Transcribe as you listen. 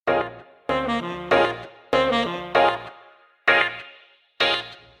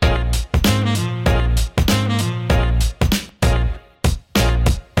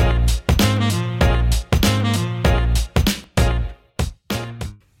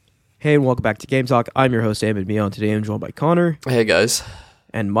Hey, and welcome back to Game Talk. I'm your host, Ahmed Mion. Today I'm joined by Connor. Hey, guys.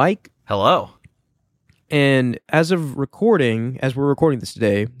 And Mike. Hello. And as we're recording this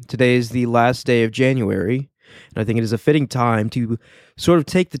today is the last day of January, and I think it is a fitting time to sort of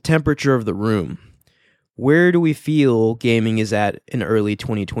take the temperature of the room. Where do we feel gaming is at in early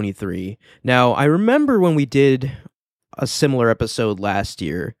 2023? Now, I remember when we did a similar episode last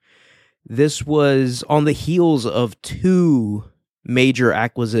year, this was on the heels of two major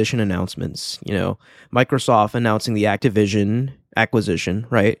acquisition announcements. Microsoft announcing the Activision acquisition,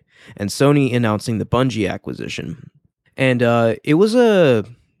 right? And Sony announcing the Bungie acquisition. And it was a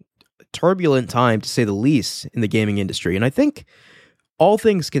turbulent time, to say the least, in the gaming industry. And I think, all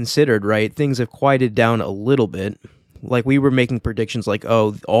things considered, right, things have quieted down a little bit. Like, we were making predictions like,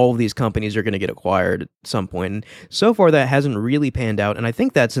 oh, all of these companies are going to get acquired at some point. And so far, that hasn't really panned out. And I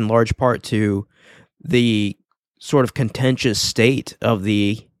think that's in large part to the sort of contentious state of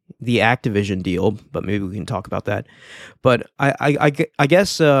the Activision deal, but maybe we can talk about that. But I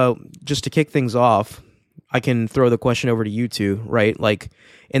guess just to kick things off, I can throw the question over to you two, right? Like,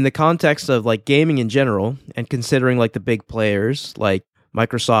 in the context of like gaming in general, and considering like the big players like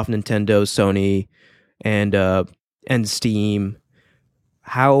Microsoft, Nintendo, Sony, and Steam,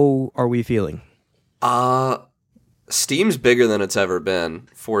 how are we feeling? Steam's bigger than it's ever been,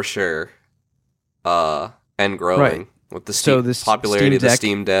 for sure. And growing. Right. With the popularity of the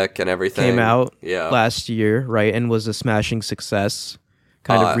Steam Deck and everything. Came out last year, right, and was a smashing success.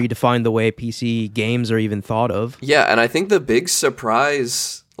 Kind of redefined the way PC games are even thought of. Yeah, and I think the big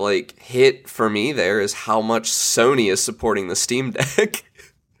surprise hit for me there is how much Sony is supporting the Steam Deck.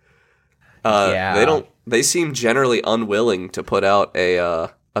 They seem generally unwilling to put out a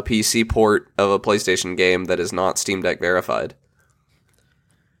PC port of a PlayStation game that is not Steam Deck verified.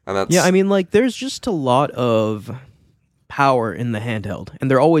 And that's... Yeah, I mean, like, there's just a lot of power in the handheld, and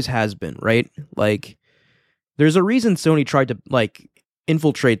there always has been, right? Like, there's a reason Sony tried to, like,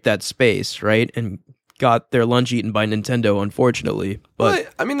 infiltrate that space, right? And got their lunch eaten by Nintendo, unfortunately. But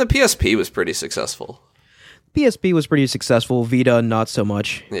well, I mean, the PSP was pretty successful. PSP was pretty successful. Vita, not so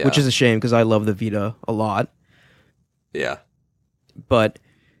much, which is a shame, because I love the Vita a lot. Yeah. But,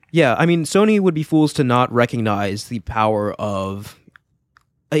 yeah, I mean, Sony would be fools to not recognize the power of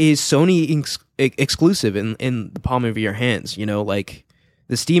a Sony exclusive in the palm of your hands. Like,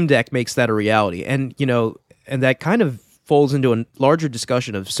 the Steam Deck makes that a reality. And, and that kind of folds into a larger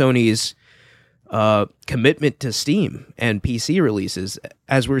discussion of Sony's commitment to Steam and PC releases,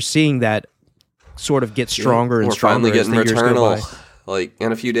 as we're seeing that sort of get stronger and stronger. We're finally getting Returnal,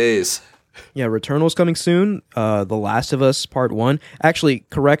 in a few days. Yeah, Returnal's coming soon. The Last of Us Part 1. Actually,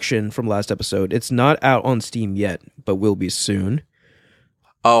 correction from last episode. It's not out on Steam yet, but will be soon.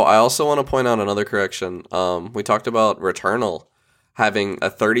 Oh, I also want to point out another correction. We talked about Returnal having a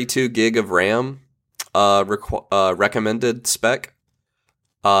 32 gig of RAM recommended spec.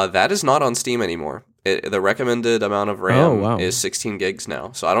 That is not on Steam anymore. The recommended amount of RAM is 16 gigs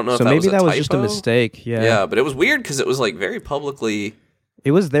now. So I don't know if that was a typo. Maybe that was just a mistake. Yeah, but it was weird because it was very publicly...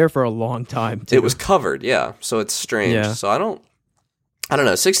 It was there for a long time, too. It was covered, yeah. So it's strange. Yeah. So I don't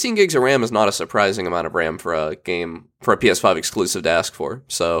know. 16 gigs of RAM is not a surprising amount of RAM for a game, for a PS5 exclusive to ask for.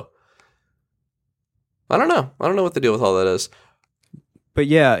 So I don't know. I don't know what the deal with all that is. But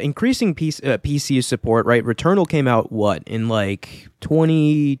yeah, increasing PC support, right? Returnal came out, in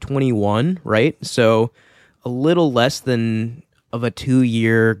 2021, right? So a little less than of a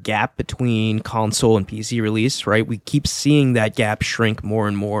 2-year gap between console and PC release, right? We keep seeing that gap shrink more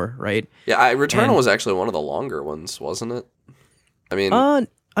and more, right? Yeah, Returnal was actually one of the longer ones, wasn't it? I mean, not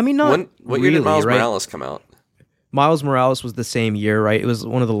what year did Miles Morales come out? Miles Morales was the same year, right? It was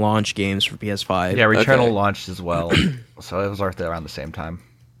one of the launch games for PS5. Yeah, Returnal launched as well, so it was around the same time.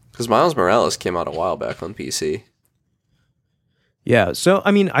 Because Miles Morales came out a while back on PC. Yeah, so,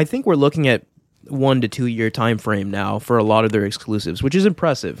 I mean, I think we're looking at 1 to 2 year time frame now for a lot of their exclusives, which is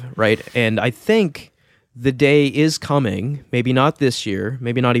impressive, right? And I think the day is coming, maybe not this year,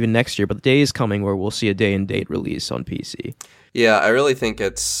 maybe not even next year, but the day is coming where we'll see a day and date release on PC. Yeah, I really think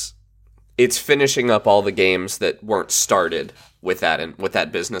it's finishing up all the games that weren't started with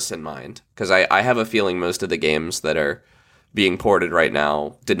that business in mind. Because I have a feeling most of the games that are being ported right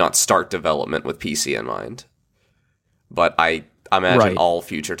now did not start development with PC in mind. But I imagine all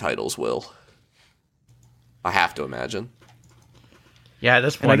future titles will. I have to imagine. Yeah, at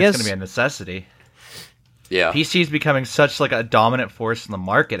this point, it's going to be a necessity. Yeah. PC is becoming such a dominant force in the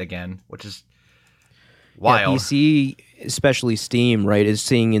market again, which is wild. Yeah, PC, especially Steam, right, is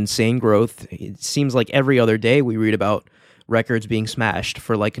seeing insane growth. It seems like every other day we read about records being smashed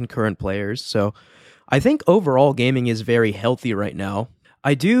for concurrent players. So I think overall gaming is very healthy right now.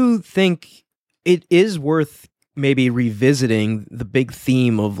 I do think it is worth maybe revisiting the big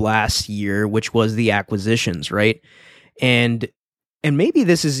theme of last year, which was the acquisitions, right? And maybe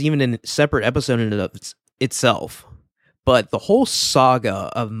this is even a separate episode in and of itself. But the whole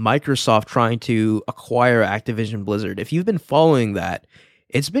saga of Microsoft trying to acquire Activision Blizzard, if you've been following that,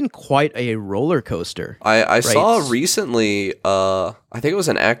 it's been quite a roller coaster. I right? saw recently, I think it was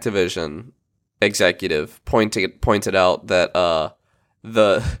an Activision executive pointed out that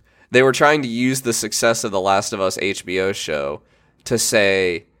they were trying to use the success of the Last of Us HBO show to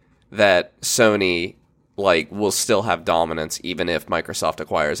say that Sony will still have dominance even if Microsoft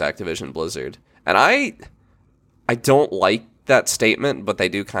acquires Activision Blizzard. And I don't like that statement, but they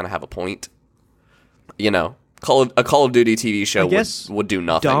do kind of have a point. You know, a Call of Duty TV show would do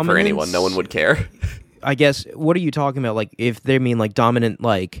nothing for anyone. No one would care. I guess, what are you talking about? If they mean dominant,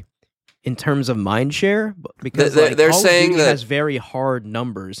 in terms of mind share? Because they're Call saying of Duty that has very hard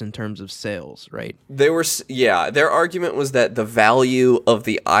numbers in terms of sales, right? Their argument was that the value of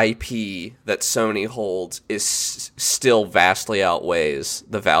the IP that Sony holds is still vastly outweighs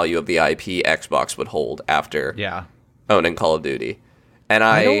the value of the IP Xbox would hold after owning Call of Duty. And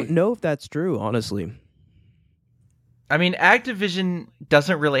I don't know if that's true, honestly. I mean, Activision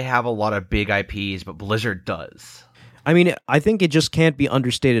doesn't really have a lot of big IPs, but Blizzard does. I mean, I think it just can't be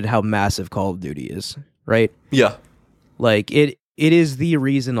understated how massive Call of Duty is, right? Yeah. It is the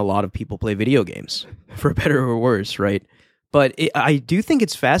reason a lot of people play video games, for better or worse, right? But I do think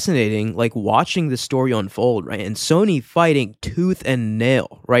it's fascinating, watching the story unfold, right? And Sony fighting tooth and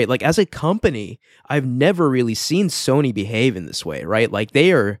nail, right? As a company, I've never really seen Sony behave in this way, right?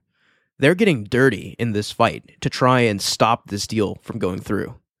 They're getting dirty in this fight to try and stop this deal from going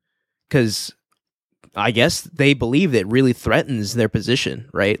through. Because I guess they believe it really threatens their position,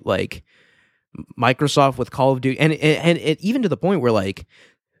 right? Microsoft with Call of Duty, and even to the point where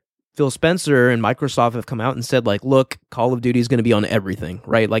Phil Spencer and Microsoft have come out and said look, Call of Duty is going to be on everything,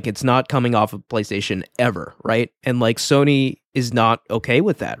 right? It's not coming off of PlayStation ever, right? And Sony is not okay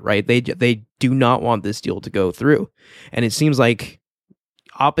with that, right? They do not want this deal to go through, and it seems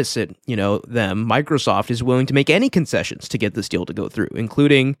opposite, them, Microsoft is willing to make any concessions to get this deal to go through,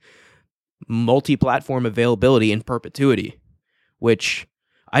 including multi-platform availability in perpetuity, which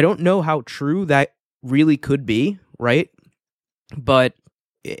I don't know how true that really could be, right? But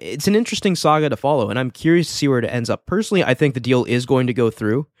it's an interesting saga to follow, and I'm curious to see where it ends up. Personally, I think the deal is going to go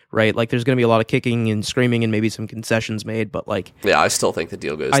through, right? There's going to be a lot of kicking and screaming and maybe some concessions made, but yeah, I still think the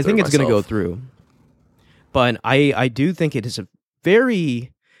deal goes through. I think it's going to go through. But I do think it is a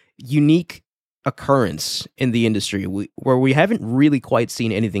very unique occurrence in the industry where we haven't really quite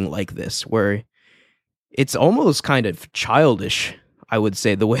seen anything like this, where it's almost kind of childish, I would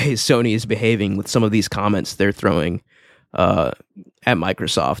say, the way Sony is behaving with some of these comments they're throwing at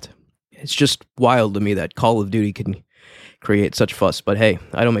Microsoft. It's just wild to me that Call of Duty can create such fuss, but hey,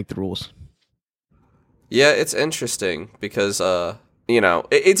 I don't make the rules. Yeah, it's interesting because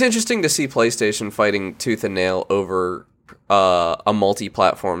it's interesting to see PlayStation fighting tooth and nail over a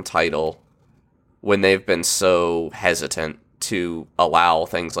multi-platform title when they've been so hesitant to allow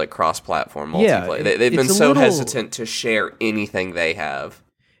things like cross-platform multiplayer. Yeah, they've been so hesitant to share anything they have.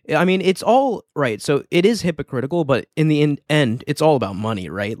 I mean, it's all right. So it is hypocritical, but in the end, it's all about money,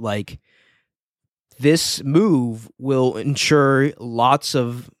 right? This move will ensure lots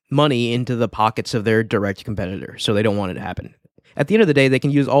of money into the pockets of their direct competitor, so they don't want it to happen. At the end of the day, they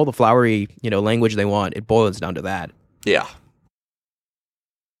can use all the flowery, language they want. It boils down to that. Yeah.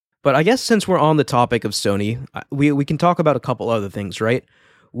 But I guess since we're on the topic of Sony, we can talk about a couple other things, right?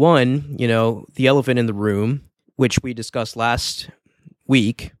 One, the elephant in the room, which we discussed last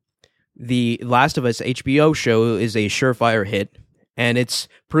week. The Last of Us HBO show is a surefire hit, and it's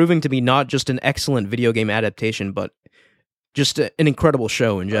proving to be not just an excellent video game adaptation, but just an incredible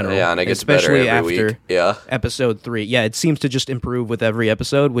show in general. Yeah, and it gets especially better every week. Yeah. Episode 3. Yeah, it seems to just improve with every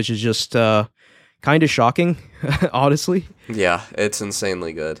episode, which is just kind of shocking, honestly. Yeah, it's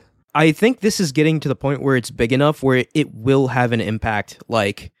insanely good. I think this is getting to the point where it's big enough where it will have an impact,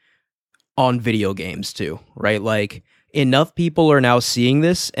 on video games too, right? Enough people are now seeing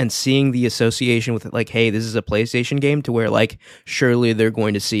this and seeing the association with it, hey, this is a PlayStation game, to where, surely they're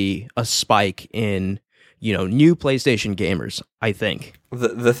going to see a spike in, new PlayStation gamers, I think.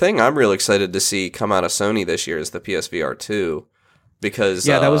 The thing I'm real excited to see come out of Sony this year is the PSVR 2. Because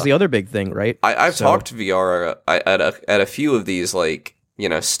that was the other big thing, right? I've talked VR at a few of these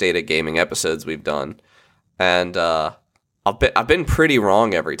state of gaming episodes we've done, and I've been pretty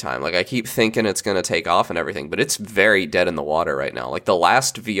wrong every time. I keep thinking it's going to take off and everything, but it's very dead in the water right now. The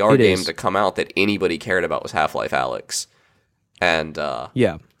last VR game to come out that anybody cared about was Half-Life Alyx, And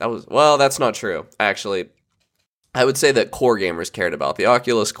Yeah. that's not true. Actually, I would say that core gamers cared about. The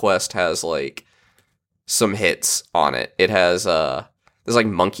Oculus Quest has like some hits on it. It has there's like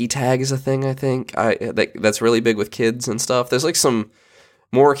Monkey Tag is a thing, I think. That's really big with kids and stuff. There's like some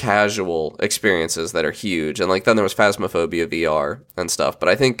more casual experiences that are huge, and like then there was Phasmophobia VR and stuff. But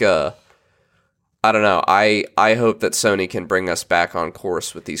I think I don't know. I hope that Sony can bring us back on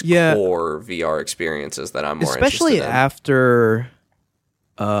course with these core VR experiences that I'm more especially interested in. after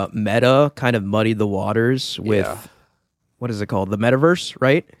Meta kind of muddied the waters with what is it called? The metaverse,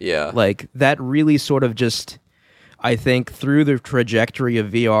 right? Yeah. Like that really sort of just, I think, threw the trajectory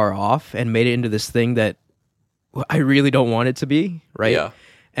of VR off and made it into this thing that I really don't want it to be, right? Yeah.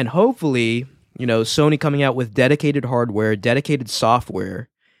 And hopefully, Sony coming out with dedicated hardware, dedicated software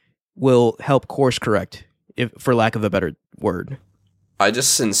will help course correct, if for lack of a better word. I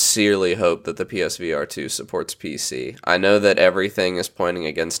just sincerely hope that the PSVR 2 supports PC. I know that everything is pointing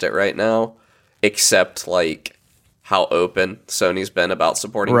against it right now, except like how open Sony's been about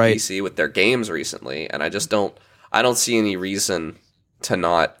supporting PC with their games recently, and I don't see any reason to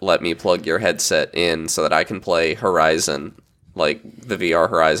not let me plug your headset in so that I can play Horizon, like the VR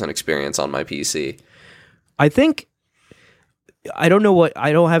Horizon experience on my PC. I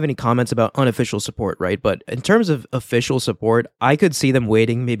don't have any comments about unofficial support, right? But in terms of official support, I could see them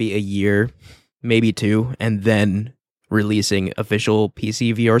waiting maybe a year, maybe two, and then releasing official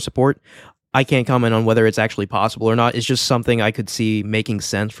PC VR support. I can't comment on whether it's actually possible or not. It's just something I could see making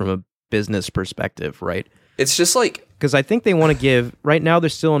sense from a business perspective, right? It's just like, because I think they want to give, right now they're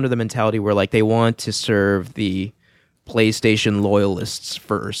still under the mentality where like they want to serve the PlayStation loyalists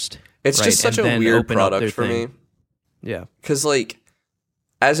first. It's right? just such a weird product for me. Yeah. Because like,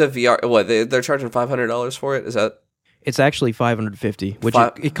 as a VR, they're charging $500 for it? Is that? It's actually $550, which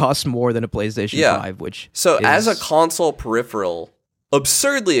it costs more than a PlayStation 5, which so as a console peripheral,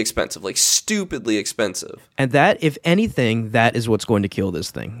 absurdly expensive, like stupidly expensive. And that, if anything, that is what's going to kill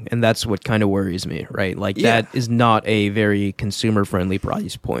this thing. And that's what kind of worries me, right? Like, that is not a very consumer-friendly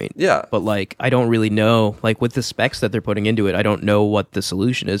price point. Yeah. But, like, I don't really know, like, with the specs that they're putting into it, I don't know what the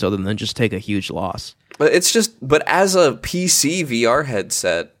solution is other than just take a huge loss. But but as a PC VR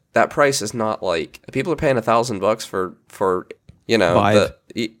headset, that price is not like, people are paying $1,000 for Vive.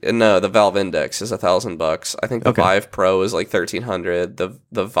 the Valve Index is $1,000. I think the Vive Pro is like $1,300.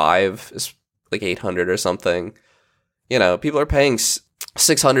 The Vive is like $800 or something. People are paying $600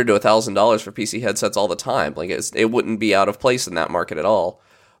 to $1,000 for PC headsets all the time. Like it wouldn't be out of place in that market at all.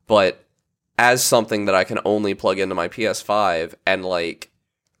 But as something that I can only plug into my PS5 and like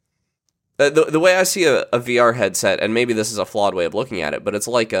the way I see a VR headset, and maybe this is a flawed way of looking at it, but it's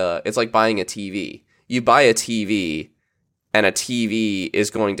like buying a TV. You buy a TV, and a TV is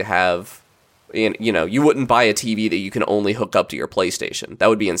going to have, you wouldn't buy a TV that you can only hook up to your PlayStation. That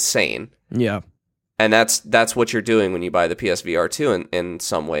would be insane. Yeah. And that's what you're doing when you buy the PSVR 2 in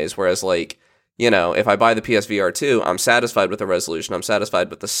some ways. Whereas, like, if I buy the PSVR 2, I'm satisfied with the resolution, I'm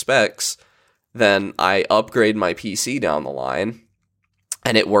satisfied with the specs, then I upgrade my PC down the line,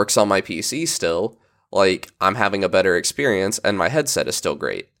 and it works on my PC still. Like, I'm having a better experience, and my headset is still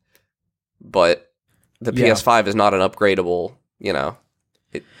great. But the PS5 is not an upgradable,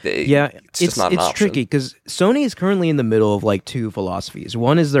 it's just not an option. It's tricky because Sony is currently in the middle of like two philosophies.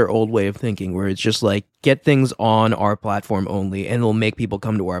 One is their old way of thinking where it's just like get things on our platform only and it'll make people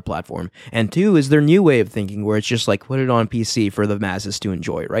come to our platform. And two is their new way of thinking where it's just like put it on PC for the masses to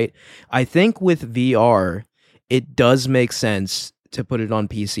enjoy, right? I think with VR, it does make sense to put it on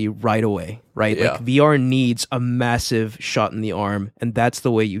PC right away, right? Yeah. Like VR needs a massive shot in the arm and that's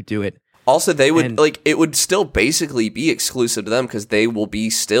the way you do it. Also, they would it would still basically be exclusive to them because they will be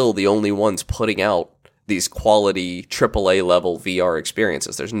still the only ones putting out these quality AAA level VR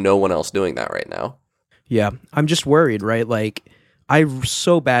experiences. There's no one else doing that right now. Yeah, I'm just worried, right? Like, I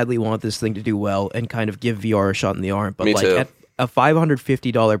so badly want this thing to do well and kind of give VR a shot in the arm, but Me like too. at a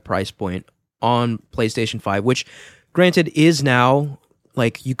 $550 price point on PlayStation 5, which granted is now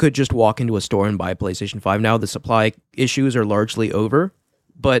like you could just walk into a store and buy a PlayStation 5 now. The supply issues are largely over,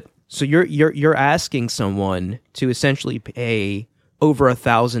 but so you're asking someone to essentially pay over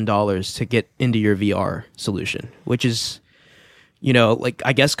 $1,000 to get into your VR solution, which is, like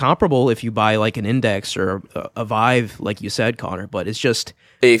I guess comparable if you buy like an Index or a Vive, like you said, Connor. But it's just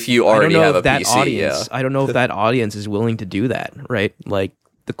if you already have a PC, audience, I don't know if that audience is willing to do that, right? Like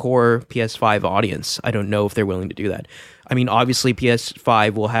the core PS5 audience, I don't know if they're willing to do that. I mean, obviously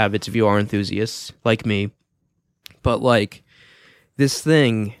PS5 will have its VR enthusiasts like me, but like this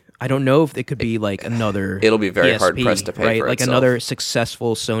thing. I don't know if it could be like another. It'll be very PSP, hard pressed to pay right? for Like itself. another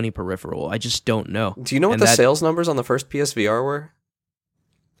successful Sony peripheral. I just don't know. Do you know what And the that- sales numbers on the first PSVR were?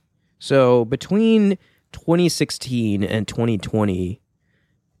 So between 2016 and 2020,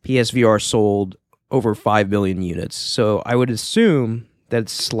 PSVR sold over 5 million units. So I would assume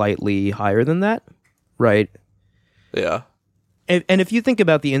that's slightly higher than that, right? Yeah. And if you think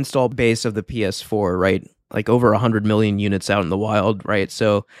about the install base of the PS4, right? Like over 100 million units out in the wild, right?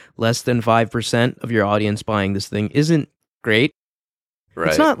 So less than 5% of your audience buying this thing isn't great. Right.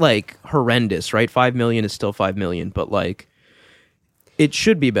 It's not like horrendous, right? 5 million is still 5 million, but like it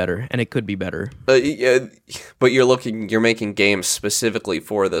should be better and it could be better. Yeah, but you're making games specifically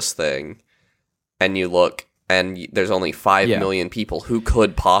for this thing, and you look, and there's only 5 Yeah. million people who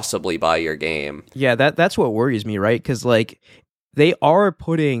could possibly buy your game. Yeah, that's what worries me, right? Because like they are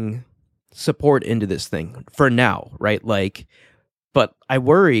putting support into this thing for now, right? Like, but I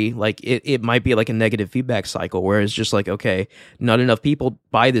worry like it might be like a negative feedback cycle where it's just like, okay, not enough people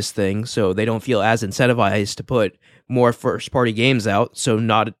buy this thing, so they don't feel as incentivized to put more first party games out. So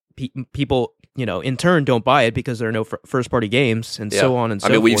not people, in turn don't buy it because there are no first party games and so on and so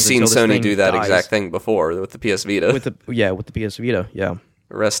forth. I mean, we've seen until this Sony thing do that dies. exact thing before with the PS Vita. with the PS Vita, yeah.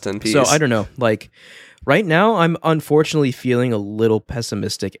 Rest in peace. So I don't know. Like right now, I'm unfortunately feeling a little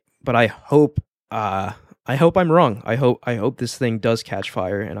pessimistic, but I hope I'm wrong. I hope this thing does catch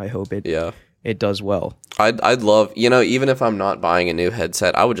fire, and I hope it does well. I'd love, even if I'm not buying a new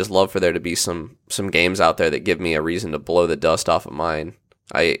headset, I would just love for there to be some games out there that give me a reason to blow the dust off of mine.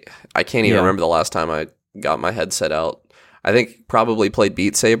 I can't even remember the last time I got my headset out. I think probably played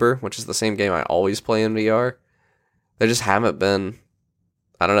Beat Saber, which is the same game I always play in VR. There just haven't been,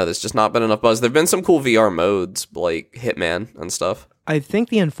 I don't know, there's just not been enough buzz. There've been some cool VR modes like Hitman and stuff. I think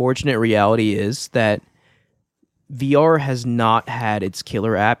the unfortunate reality is that VR has not had its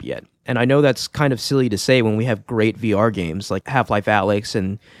killer app yet. And I know that's kind of silly to say when we have great VR games like Half-Life Alyx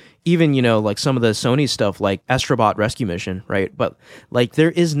and even, like some of the Sony stuff like Astrobot Rescue Mission, right? But like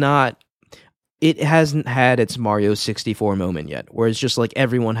it hasn't had its Mario 64 moment yet, where it's just like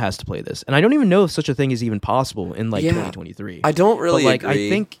everyone has to play this. And I don't even know if such a thing is even possible in 2023. I don't really but, agree. I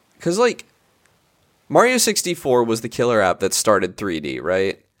think because Mario 64 was the killer app that started 3D,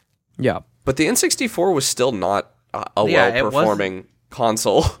 right? yeah. But the N64 was still not a Yeah, well-performing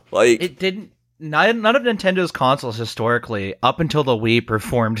console. It didn't. None of Nintendo's consoles historically, up until the Wii,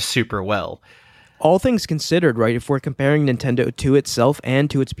 performed super well. All things considered, right, if we're comparing Nintendo to itself and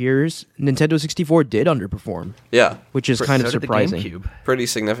to its peers, Nintendo 64 did underperform, Yeah, which is kind of So did the surprising. GameCube. pretty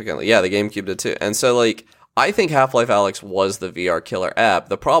significantly. Yeah, the GameCube did too. And so, I think Half-Life Alyx was the VR killer app.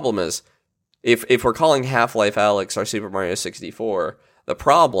 The problem is, if we're calling Half-Life Alyx our Super Mario 64, the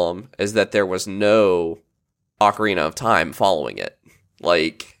problem is that there was no Ocarina of Time following it.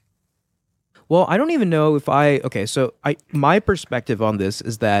 Well, I don't even know if my perspective on this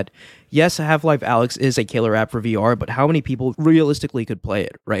is that, yes, Half-Life Alyx is a killer app for VR, but how many people realistically could play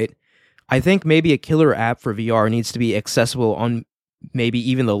it, right? I think maybe a killer app for VR needs to be accessible on maybe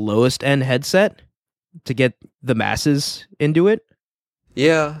even the lowest end headset to get the masses into it.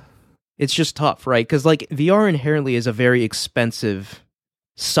 Yeah. It's just tough, right? Because VR inherently is a very expensive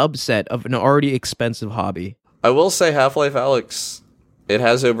subset of an already expensive hobby. I will say Half-Life Alyx, it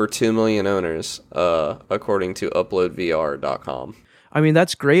has over 2 million owners, according to UploadVR.com. I mean,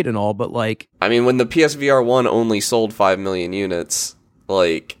 that's great and all, but I mean, when the PSVR 1 only sold 5 million units,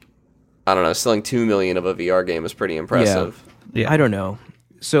 I don't know, selling 2 million of a VR game is pretty impressive. Yeah. I don't know.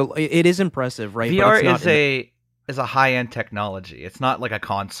 So it is impressive, right? But VR it's not is a high end technology. It's not like a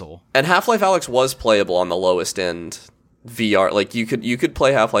console. And Half-Life Alyx was playable on the lowest end VR. You could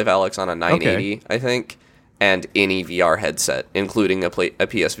play Half-Life Alyx on a 980, I think, and any VR headset, including a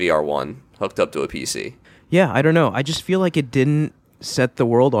PSVR 1 hooked up to a PC. Yeah, I don't know. I just feel like it didn't set the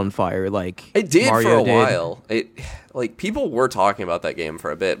world on fire like It did Mario for a did. while. It people were talking about that game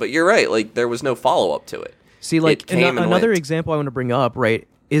for a bit, but you're right. There was no follow up to it. See, It came and another went. example I want to bring up, right,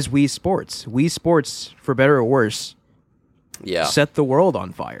 is Wii Sports. Wii Sports, for better or worse, Yeah. set the world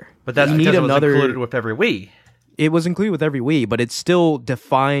on fire. But that's You because need it was another. included with every Wii. It was included with every Wii, but it still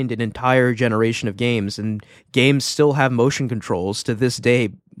defined an entire generation of games, and games still have motion controls to this day,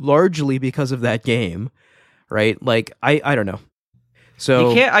 largely because of that game, right? I don't know.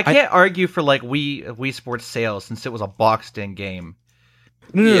 So I can't argue for Wii Sports sales since it was a boxed in game.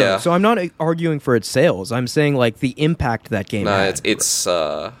 No. Yeah. So I'm not arguing for its sales. I'm saying the impact that game No, had. it's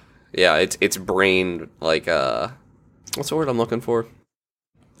brain what's the word I'm looking for?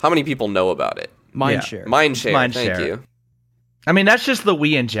 How many people know about it? Mindshare. Mindshare. Thank Mindshare. you. I mean, that's just the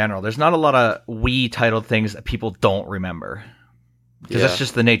Wii in general. There's not a lot of Wii titled things that people don't remember. because that's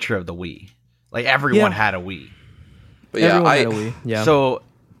just the nature of the Wii. Like everyone had a Wii. But yeah, Everyone had a Wii. Yeah. So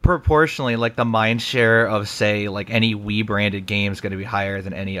proportionally, like the mind share of say like any Wii branded game is going to be higher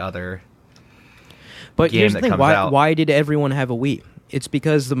than any other. But game here's that the thing: comes out. why did everyone have a Wii? It's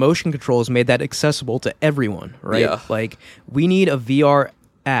because the motion controls made that accessible to everyone, right? Yeah. Like we need a VR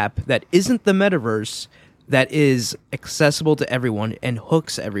app that isn't the metaverse, that is accessible to everyone and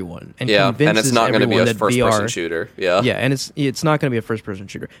hooks everyone and convinces and it's not going to be everyone a that first-person VR shooter. Yeah, Yeah, and it's not going to be a first-person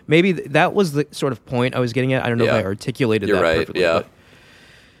shooter. Maybe that was the sort of point I was getting at. I don't know if I articulated You're that right, perfectly. yeah. But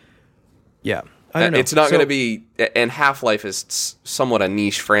yeah, I don't know. It's not So- going to be. And Half-Life is somewhat a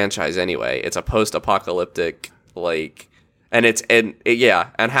niche franchise anyway. It's a post-apocalyptic and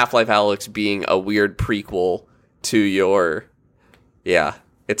and Half-Life Alyx being a weird prequel to your. Yeah,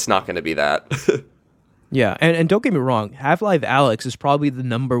 it's not going to be that. Yeah, and don't get me wrong, Half-Life Alyx is probably the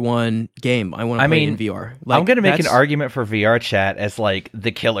number one game I want to play in VR. I'm going to make an that's- argument for VR Chat as like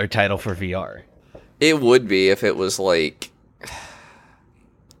the killer title for VR. It would be if it was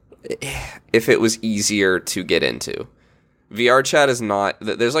if it was easier to get into. VR Chat is not.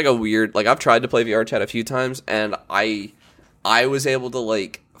 There's like a weird. I've tried to play VR Chat a few times, and I was able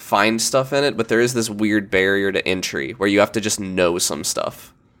to find stuff in it, but there is this weird barrier to entry where you have to just know some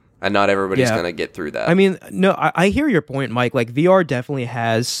stuff. And not everybody's going to get through that. I mean, no, I hear your point, Mike. Like, VR definitely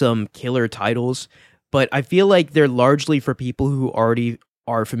has some killer titles, but I feel like they're largely for people who already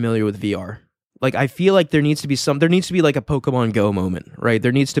are familiar with VR. Like, I feel like there needs to be like a Pokemon Go moment, right?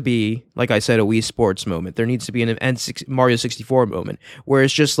 There needs to be, like I said, a Wii Sports moment. There needs to be an Mario 64 moment where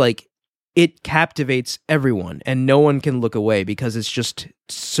it's just like, it captivates everyone and no one can look away because it's just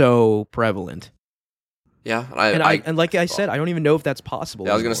so prevalent. Yeah, and like I said, I don't even know if that's possible.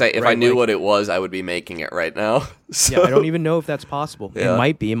 I was going to say, if I knew what it was, I would be making it right now. So. Yeah, I don't even know if that's possible. Yeah. It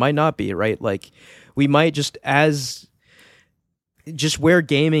might be, it might not be, right? Like, we might just where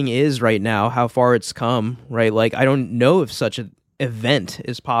gaming is right now, how far it's come, right? Like, I don't know if such an event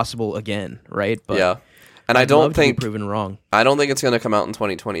is possible again, right? But yeah, and I I'd don't love to be think proven wrong. I don't think it's going to come out in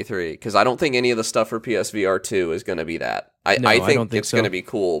 2023 because I don't think any of the stuff for PSVR 2 is going to be that. I don't think it's going to be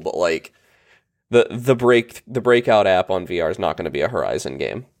cool, but the breakout app on VR is not going to be a Horizon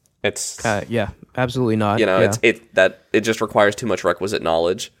game. It's Yeah, absolutely not. it just requires too much requisite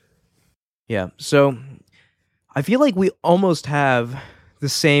knowledge. Yeah, so I feel like we almost have the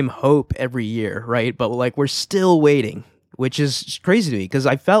same hope every year, right? But we're still waiting, which is crazy to me because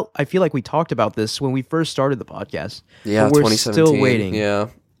I feel like we talked about this when we first started the podcast. Yeah, but we're 2017. still waiting. Yeah,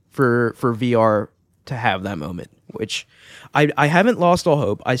 for VR to have that moment, which I haven't lost all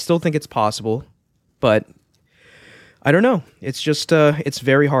hope. I still think it's possible, but I don't know. It's just it's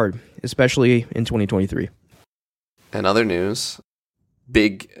very hard, especially in 2023. And other news,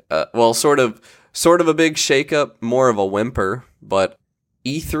 big, sort of a big shakeup, more of a whimper, but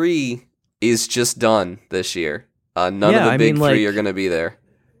E3 is just done this year. None of the big three are going to be there.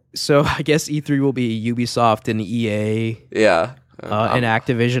 So I guess E3 will be Ubisoft and EA. Yeah. And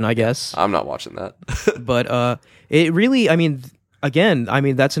Activision, I guess. I'm not watching that. But it really, again,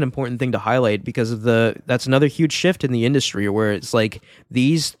 that's an important thing to highlight because of that's another huge shift in the industry where it's like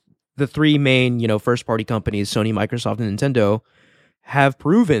the three main, first party companies, Sony, Microsoft, and Nintendo, have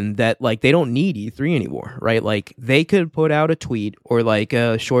proven that they don't need E3 anymore, right? Like they could put out a tweet or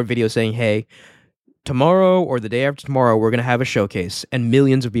a short video saying, hey, tomorrow or the day after tomorrow, we're going to have a showcase and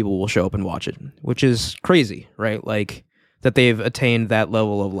millions of people will show up and watch it, which is crazy, right? Like that they've attained that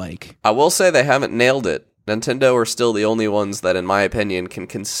level of I will say they haven't nailed it. Nintendo are still the only ones that, in my opinion, can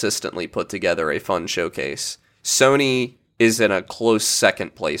consistently put together a fun showcase. Sony is in a close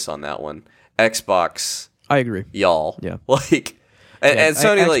second place on that one. Xbox, I agree. Y'all. Yeah. And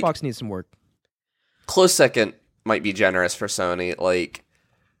Sony, Xbox needs some work. Close second might be generous for Sony.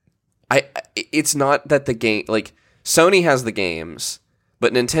 It's not that the game, Sony has the games,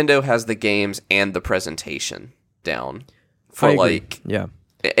 but Nintendo has the games and the presentation down for yeah.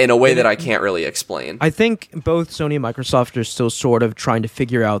 in a way that I can't really explain. I think both Sony and Microsoft are still sort of trying to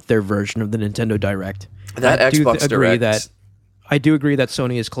figure out their version of the Nintendo Direct. That Xbox Direct. I do agree that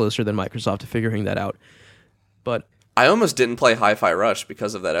Sony is closer than Microsoft to figuring that out. But I almost didn't play Hi-Fi Rush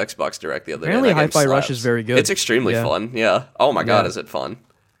because of that Xbox Direct the other day. Apparently Hi-Fi Rush is very good. It's extremely fun, yeah. Oh my god, is it fun.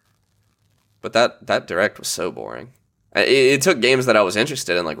 But that Direct was so boring. It took games that I was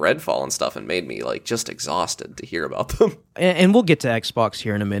interested in, like Redfall and stuff, and made me just exhausted to hear about them. And we'll get to Xbox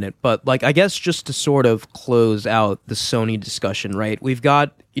here in a minute, but I guess just to sort of close out the Sony discussion, right? We've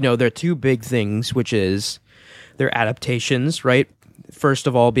got, there are two big things, which is their adaptations, right? First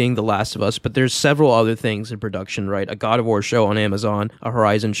of all being The Last of Us, but there's several other things in production, right? A God of War show on Amazon, a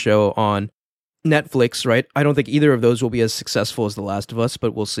Horizon show on Netflix, right? I don't think either of those will be as successful as The Last of Us,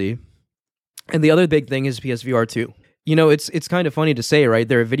 but we'll see. And the other big thing is PSVR 2. You know, it's kind of funny to say, right?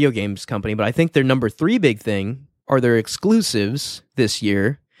 They're a video games company, but I think their number 3 big thing are their exclusives this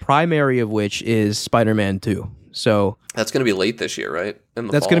year, primary of which is Spider-Man 2. So that's going to be late this year, right?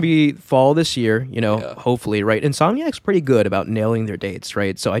 That's going to be fall this year, you know, Yeah. hopefully, right? Insomniac's pretty good about nailing their dates,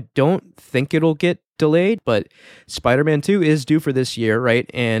 right? So I don't think it'll get delayed, but Spider-Man 2 is due for this year, right?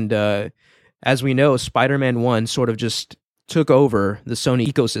 And as we know, Spider-Man 1 sort of just took over the Sony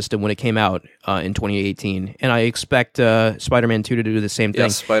ecosystem when it came out in 2018. And I expect Spider-Man 2 to do the same thing. Yeah,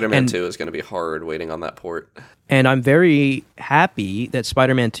 Spider-Man And- 2 is going to be hard waiting on that port. And I'm very happy that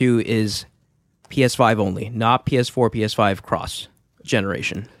Spider-Man 2 is PS5 only, not PS4, PS5 cross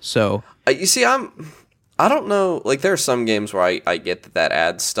generation. So You see, I don't know. Like, there are some games where I get that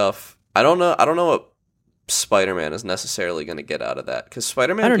adds stuff. I don't know what Spider-Man is necessarily going to get out of that, because I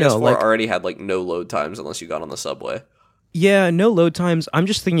Spider-Man don't PS4 know, like- already had like no load times unless you got on the subway. yeah, no load times. I'm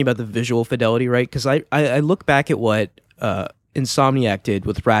just thinking about the visual fidelity, right? Because I look back at what Insomniac did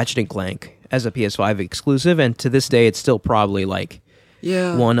with Ratchet and Clank as a PS5 exclusive, and to this day, it's still probably like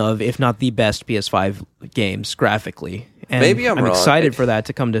Yeah, one of, if not the best PS5 games graphically. And Maybe I'm wrong. excited for that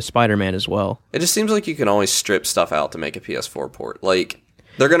to come to Spider-Man as well. it just seems like you can always strip stuff out to make a PS4 port. Like,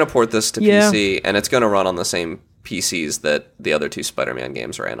 they're going to port this to Yeah. PC, and it's going to run on the same PCs that the other 2 Spider-Man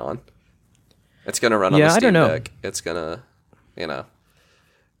games ran on. It's going to run on Yeah, the I don't Steam know. Deck. It's going to, you know...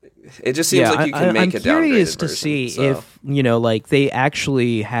 It just seems like you can make I'm a downgraded curious to version, see so. if, you know, like they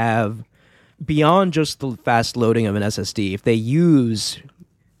actually have, beyond just the fast loading of an SSD, if they use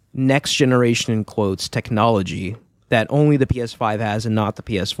next generation, in quotes, technology that only the PS5 has and not the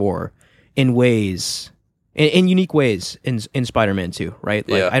PS4 in ways, in unique ways in Spider-Man 2, right?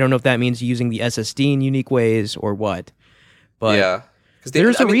 Like, Yeah. I don't know if that means using the SSD in unique ways or what, but Yeah. 'Cause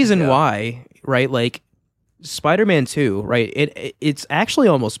there's I a mean, reason yeah. why, right? Like Spider-Man 2, right? It's actually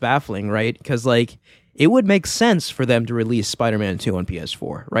almost baffling, right? Because like it would make sense for them to release Spider-Man 2 on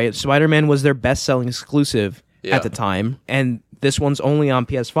PS4, right? Spider-Man was their best-selling exclusive Yeah. at the time, and this one's only on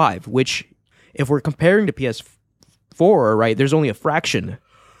PS5, which if we're comparing to PS4, right, there's only a fraction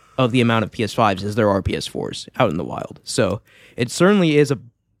of the amount of PS5s as there are PS4s out in the wild. So it certainly is a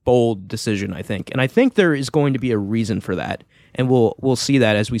bold decision, I think. And I think there is going to be a reason for that. And we'll see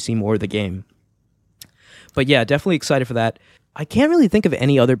that as we see more of the game. But yeah, definitely excited for that. I can't really think of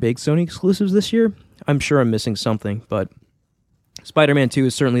any other big Sony exclusives this year. I'm sure I'm missing something, but Spider-Man 2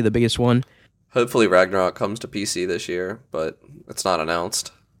 is certainly the biggest one. Hopefully Ragnarok comes to PC this year, but it's not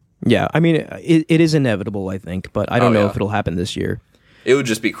announced. Yeah, I mean, it is inevitable, I think, but I don't know yeah. if it'll happen this year. It would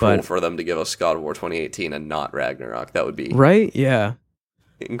just be cruel But- for them to give us God of War 2018 and not Ragnarok. That would be Right? Yeah.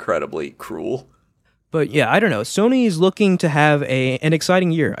 incredibly cruel. But yeah, I don't know. Sony is looking to have an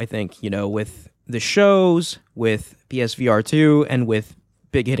exciting year, I think, you know, with the shows, with PSVR 2, and with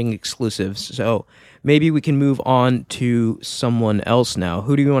big hitting exclusives. So maybe we can move on to someone else now.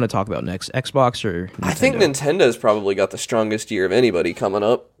 Who do you want to talk about next? Xbox or Nintendo? I think Nintendo's probably got the strongest year of anybody coming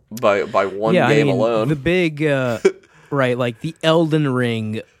up by one game alone. The big, right, like the Elden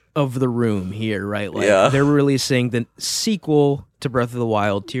Ring of the room here, right? Like Yeah. they're releasing the sequel to Breath of the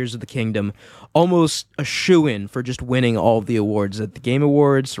Wild, Tears of the Kingdom, almost a shoo-in for just winning all of the awards at the Game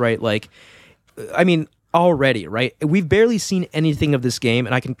Awards, right? Like, I mean, already, right? We've barely seen anything of this game,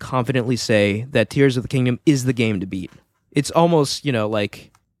 and I can confidently say that Tears of the Kingdom is the game to beat. It's almost, you know,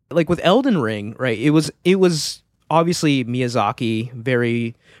 like with Elden Ring, right? It was obviously Miyazaki,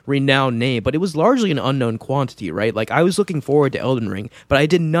 very renowned name, but it was largely an unknown quantity, right? Like I was looking forward to Elden Ring, but I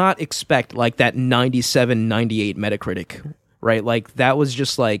did not expect like that 97, 98 Metacritic, right? Like that was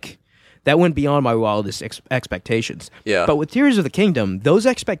just like that went beyond my wildest expectations. Yeah. But with Tears of the Kingdom, those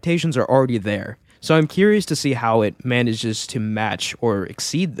expectations are already there. So I'm curious to see how it manages to match or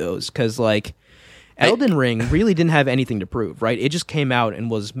exceed those, because like Elden Ring really didn't have anything to prove, right? It just came out and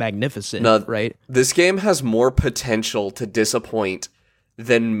was magnificent, No, right? This game has more potential to disappoint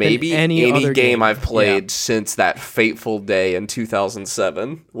than maybe any any other game game. I've played since that fateful day in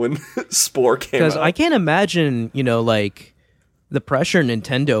 2007 when Spore came Because out. I can't imagine, you know, like the pressure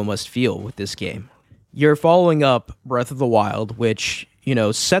Nintendo must feel with this game. You're following up Breath of the Wild, which, you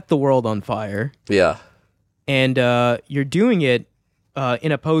know, set the world on fire, Yeah. and you're doing it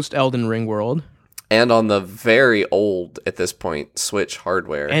in a post Elden Ring world. and on the very old, at this point, Switch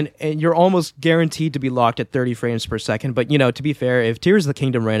hardware. And you're almost guaranteed to be locked at 30 frames per second. But, to be fair, if Tears of the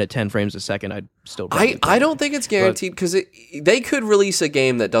Kingdom ran at 10 frames a second, I'd still probably play I it. don't think it's guaranteed, because they could release a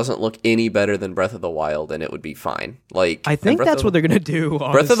game that doesn't look any better than Breath of the Wild, and it would be fine. I think that's what they're going to do,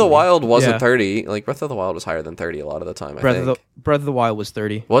 honestly. Breath of the Wild wasn't 30. Like, Breath of the Wild was higher than 30 a lot of the time, I think. Breath of the Wild was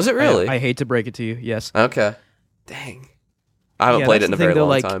 30. Was it really? I hate to break it to you, yes. Okay. Dang. I haven't played it in a very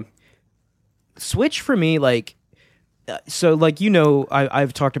long time. Switch for me, I've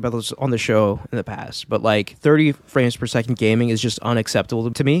talked about this on the show in the past, but 30 frames per second gaming is just unacceptable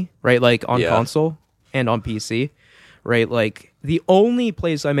to me, right? On console and on PC, right? The only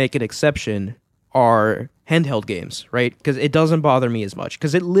place I make an exception are handheld games, right? Because it doesn't bother me as much,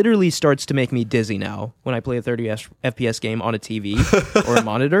 because it literally starts to make me dizzy now when I play a 30 FPS game on a TV or a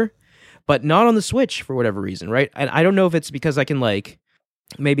monitor, but not on the Switch for whatever reason, right? And I don't know if it's because I can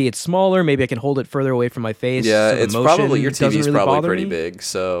maybe it's smaller. Maybe I can hold it further away from my face. Yeah, so it's probably your TV's really probably pretty me. big.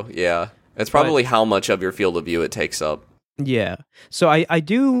 So yeah, it's probably how much of your field of view it takes up. Yeah, so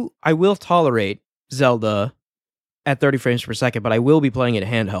I will tolerate Zelda at 30 frames per second, but I will be playing it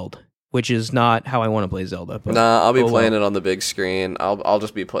handheld, which is not how I want to play Zelda. But I'll be playing it on the big screen. I'll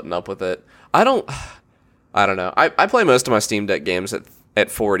just be putting up with it. I don't know. I play most of my Steam Deck games at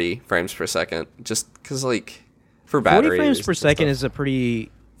 40 frames per second, just because for battery. 40 frames per second is a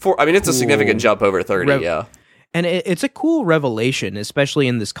pretty... it's a significant jump over 30, yeah. And it's a cool revelation, especially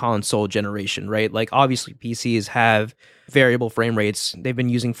in this console generation, right? Obviously, PCs have variable frame rates. They've been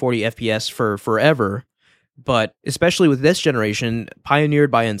using 40 FPS for forever. But especially with this generation, pioneered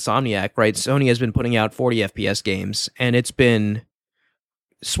by Insomniac, right? Sony has been putting out 40 FPS games, and it's been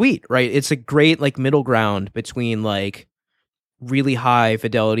sweet, right? It's a great, middle ground between, really high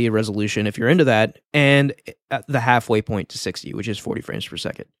fidelity resolution, if you're into that, and the halfway point to 60, which is 40 frames per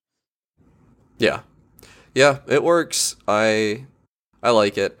second. Yeah, it works. I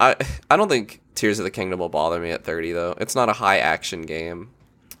like it. I don't think Tears of the Kingdom will bother me at 30 though. It's not a high action game.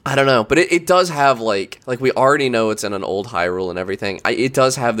 I don't know, but it does have we already know it's in an old Hyrule and everything. It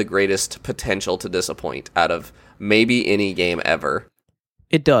does have the greatest potential to disappoint out of maybe any game ever.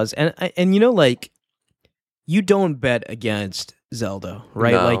 It does, and you don't bet against Zelda,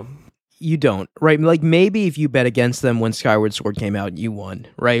 right? No. You don't, right? Maybe if you bet against them when Skyward Sword came out, you won,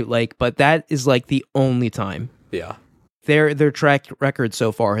 right? But that is the only time. Yeah. Their track record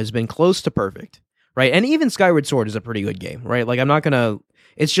so far has been close to perfect, right? And even Skyward Sword is a pretty good game, right? I'm not gonna.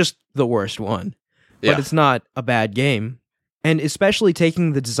 It's just the worst one, but it's not a bad game. And especially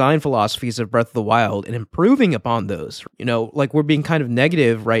taking the design philosophies of Breath of the Wild and improving upon those. We're being kind of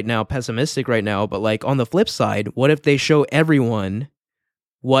negative right now, pessimistic right now, but on the flip side, what if they show everyone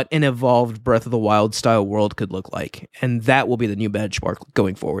what an evolved Breath of the Wild style world could look like? And that will be the new benchmark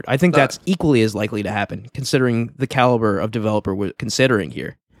going forward. I think that's equally as likely to happen, considering the caliber of developer we're considering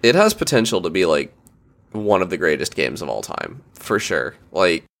here. It has potential to be one of the greatest games of all time, for sure.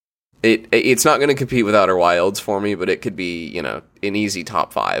 It's not going to compete with Outer Wilds for me, but it could be, an easy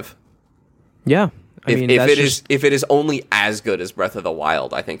top 5. Yeah. If it is only as good as Breath of the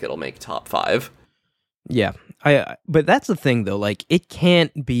Wild, I think it'll make top 5. Yeah. But that's the thing though, it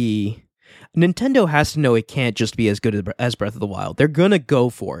can't be. Nintendo has to know it can't just be as good as Breath of the Wild. They're going to go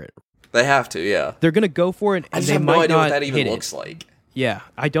for it. They have to, yeah. They're going to go for it. I just have no idea what that even looks like. Yeah,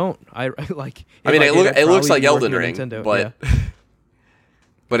 I don't. It looks like Elden Ring, but yeah.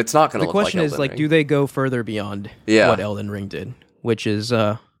 But it's not going to look like The question is, do they go further beyond what Elden Ring did, which is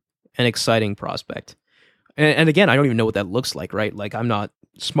an exciting prospect. And again, I don't even know what that looks like, right? I'm not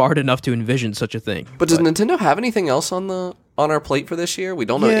smart enough to envision such a thing. But does Nintendo have anything else on our plate for this year? We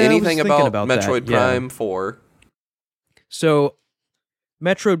don't know anything about Metroid Prime 4. So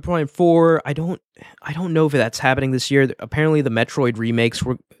Metroid Prime 4, I don't know if that's happening this year. Apparently the Metroid remakes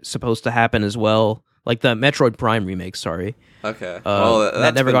were supposed to happen as well. The Metroid Prime remake, sorry. Okay.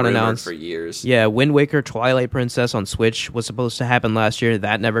 That never got announced for years. Yeah, Wind Waker Twilight Princess on Switch was supposed to happen last year.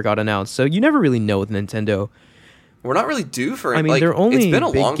 That never got announced. So you never really know with Nintendo. We're not really due for it. Their only it's been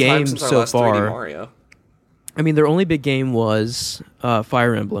a big long game time since our so last far. 3D Mario. Their only big game was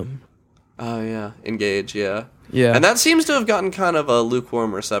Fire Emblem. Oh yeah, Engage, yeah. Yeah. And that seems to have gotten kind of a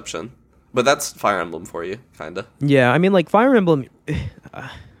lukewarm reception. But that's Fire Emblem for you, kinda. Yeah, Fire Emblem, I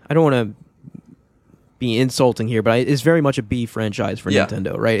don't want to be insulting here, but it's very much a B franchise for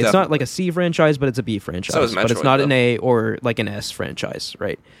Nintendo, right? It's not like a C franchise, but it's a B franchise. So is Metroid, but it's not though. an A or an S franchise,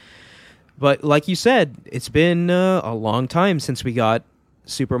 right? But like you said, it's been a long time since we got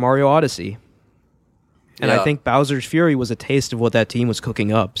Super Mario Odyssey. And I think Bowser's Fury was a taste of what that team was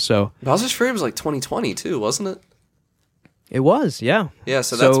cooking up. So Bowser's Fury was 2020 too, wasn't it? It was, yeah. Yeah,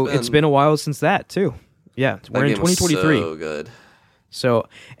 so it's been a while since that too. Yeah, we're in 2023. So good. So,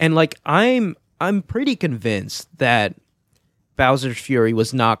 and like I'm pretty convinced that Bowser's Fury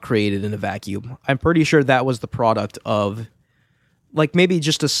was not created in a vacuum. I'm pretty sure that was the product of like maybe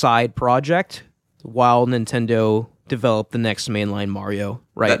just a side project while Nintendo developed the next mainline Mario,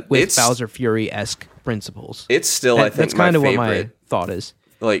 right? With Bowser Fury-esque principles. It's still, I think, that's kind of what my thought is.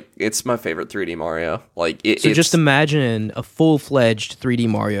 Like, it's my favorite 3D Mario. Like, so just imagine a full-fledged 3D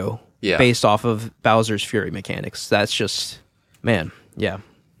Mario based off of Bowser's Fury mechanics. That's just, man, yeah.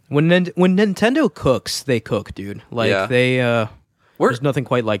 When Nintendo cooks, they cook, dude. Like, there's nothing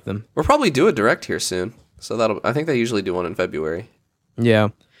quite like them. We'll probably do a Direct here soon. So I think they usually do one in February. Yeah.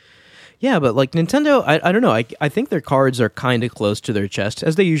 Yeah, but like Nintendo, I don't know. I think their cards are kind of close to their chest,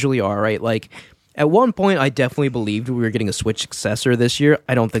 as they usually are, right? Like, at one point, I definitely believed we were getting a Switch successor this year.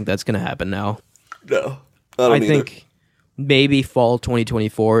 I don't think that's going to happen now. No, I think maybe fall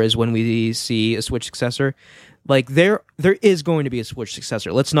 2024 is when we see a Switch successor. Like, there is going to be a Switch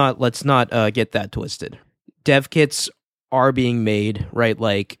successor. Let's not get that twisted. Dev kits are being made, right?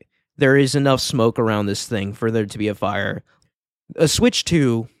 Like, there is enough smoke around this thing for there to be a fire. A Switch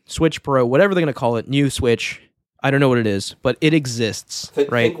 2, Switch Pro, whatever they're going to call it, new Switch. I don't know what it is, but it exists,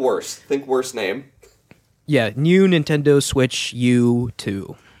 right? Think worse name. Yeah, new Nintendo Switch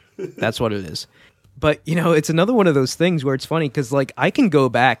U2. That's what it is. But, you know, it's another one of those things where it's funny because, like, I can go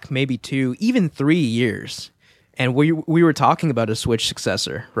back maybe 2, even 3 years, and we were talking about a Switch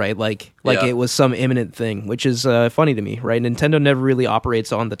successor, right? Like it was some imminent thing, which is funny to me, right? Nintendo never really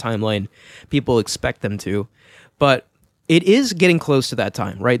operates on the timeline people expect them to. But it is getting close to that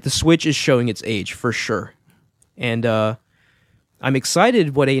time, right? The Switch is showing its age, for sure. And I'm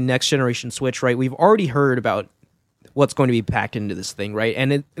excited what a next generation Switch, right? We've already heard about what's going to be packed into this thing, right?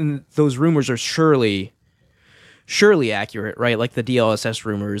 And those rumors are surely accurate, right? Like the DLSS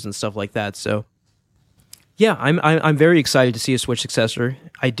rumors and stuff like that. So yeah, I'm very excited to see a Switch successor.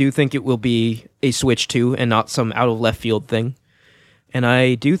 I do think it will be a Switch 2 and not some out of left field thing. And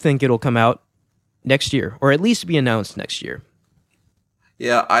I do think it'll come out next year, or at least be announced next year.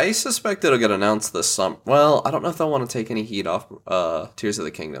 Yeah, I suspect it'll get announced this summer. Well, I don't know if they'll want to take any heat off Tears of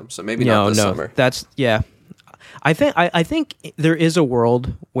the Kingdom, so maybe not this summer. I think there is a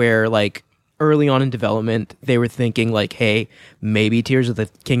world where, like, early on in development, they were thinking, like, hey, maybe Tears of the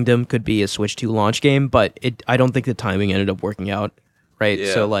Kingdom could be a Switch 2 launch game, but I don't think the timing ended up working out, right?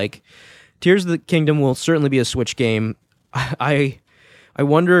 Yeah. So, like, Tears of the Kingdom will certainly be a Switch game. I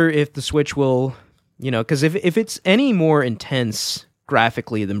wonder if the Switch will, you know, because if it's any more intense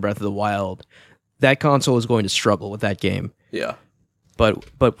graphically than Breath of the Wild, that console is going to struggle with that game. Yeah.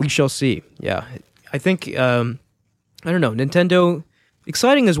 But we shall see. Yeah. I think, I don't know, Nintendo,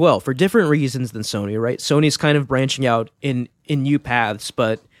 exciting as well for different reasons than Sony, right? Sony's kind of branching out in new paths,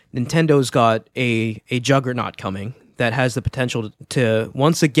 but Nintendo's got a juggernaut coming that has the potential to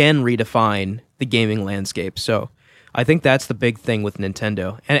once again redefine the gaming landscape. So I think that's the big thing with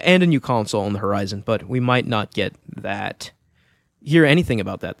Nintendo, and a new console on the horizon, but we might not hear anything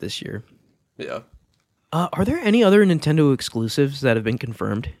about that this year. Yeah. Are there any other Nintendo exclusives that have been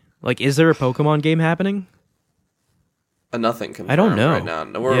confirmed? Like, is there a Pokemon game happening? Nothing confirmed I don't know. right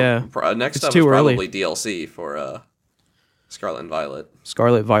now. Next it's up too is early. probably DLC for Scarlet and Violet.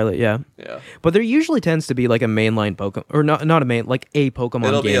 Scarlet Violet, yeah. Yeah. But there usually tends to be like a mainline Pokemon, or not a main, like a Pokemon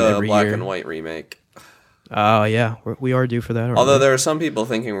It'll game be a every black year. and white remake. Oh, yeah. We are due for that. Although there are some people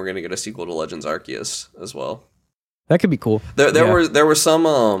thinking we're going to get a sequel to Legends Arceus as well. That could be cool. There were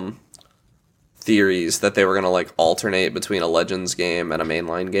some theories that they were going to like alternate between a Legends game and a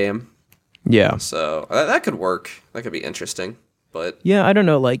mainline game. Yeah. So that could work. That could be interesting. But yeah, I don't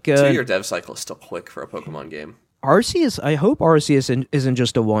know. Like 2-year dev cycle is still quick for a Pokemon game. Arceus, I hope Arceus isn't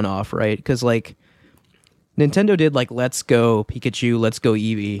just a one-off, right? Because like Nintendo did like Let's Go Pikachu, Let's Go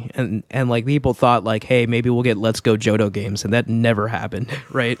Eevee, and like people thought like, hey, maybe we'll get Let's Go Johto games, and that never happened,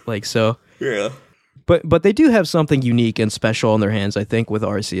 right? Like so. Yeah. But they do have something unique and special on their hands, I think, with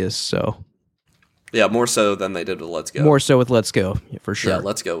Arceus. So. Yeah, more so than they did with Let's Go. More so with Let's Go, for sure. Yeah,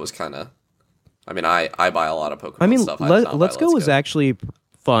 Let's Go was kind of. I mean, I buy a lot of Pokemon stuff. Let's Go was actually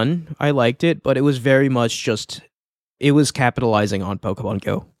fun. I liked it, but it was very much just. It was capitalizing on Pokemon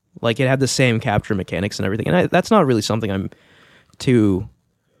Go. Like, it had the same capture mechanics and everything. And that's not really something I'm too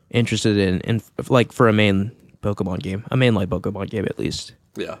interested in like, for a main Pokemon game. A mainline Pokemon game, at least.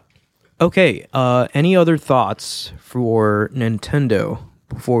 Yeah. Okay, any other thoughts for Nintendo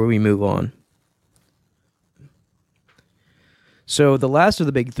before we move on? So, the last of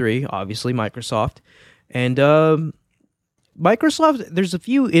the big three, obviously, Microsoft. And Microsoft, there's a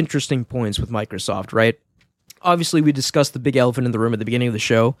few interesting points with Microsoft, right? obviously we discussed the big elephant in the room at the beginning of the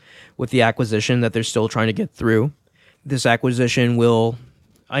show with the acquisition that they're still trying to get through. This acquisition will,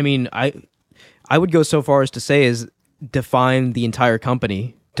 I mean, I would go so far as to say is define the entire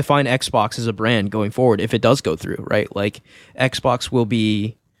company, define Xbox as a brand going forward if it does go through, right? Like Xbox will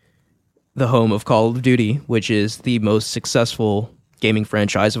be the home of Call of Duty, which is the most successful gaming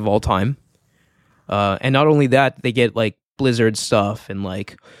franchise of all time. And not only that, they get like Blizzard stuff and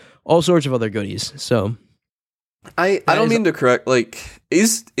like all sorts of other goodies. So I don't mean to correct, like,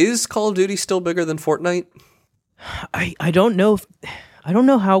 is Call of Duty still bigger than Fortnite? I don't know I don't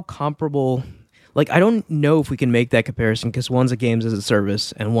know how comparable, like I don't know if we can make that comparison because one's a games as a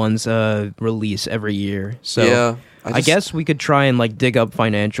service and one's a release every year. So yeah, I guess we could try and like dig up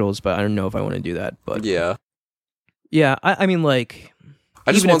financials, but I don't know if I want to do that. But yeah, I mean like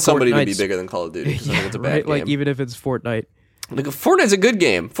I just even want if somebody to be Fortnite's- bigger than Call of Duty because I think it's a bad right? game. Like even if it's Fortnite. Like, Fortnite's a good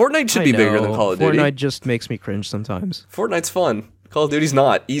game. Fortnite should be bigger than Call of Duty. Fortnite just makes me cringe sometimes. Fortnite's fun. Call of Duty's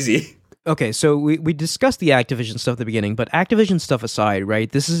not. Easy. Okay, so we discussed the Activision stuff at the beginning, but Activision stuff aside, right?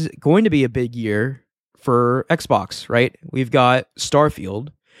 This is going to be a big year for Xbox, right? We've got Starfield,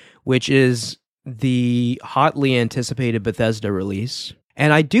 which is the hotly anticipated Bethesda release.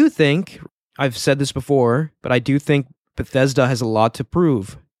 And I do think, I've said this before, but I do think Bethesda has a lot to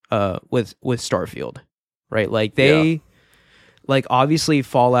prove with Starfield, right? Like they, like obviously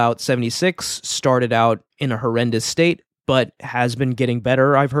Fallout 76 started out in a horrendous state, but has been getting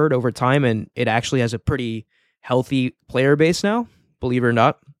better, I've heard, over time, and it actually has a pretty healthy player base now, believe it or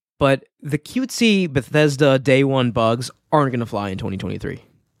not. But the cutesy Bethesda day one bugs aren't going to fly in 2023.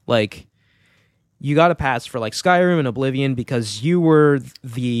 Like, you got to pass for like Skyrim and Oblivion because you were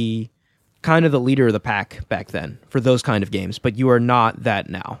the kind of the leader of the pack back then for those kind of games, but you are not that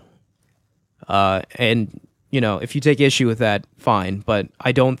now. And, you know, if you take issue with that, fine, but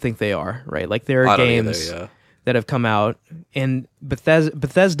I don't think they are, right? Like, there are games that have come out, and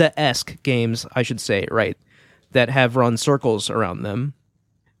Bethesda-esque games, I should say, right, that have run circles around them.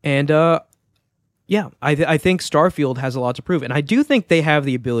 And, I think Starfield has a lot to prove. And I do think they have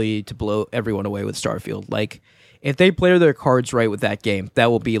the ability to blow everyone away with Starfield. Like, if they play their cards right with that game, that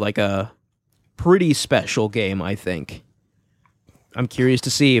will be like a pretty special game, I think. I'm curious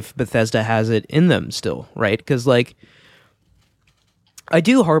to see if Bethesda has it in them still, right? Because, like, I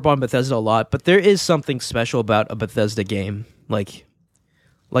do harp on Bethesda a lot, but there is something special about a Bethesda game. Like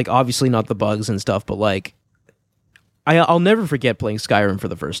obviously not the bugs and stuff, but like, I'll never forget playing Skyrim for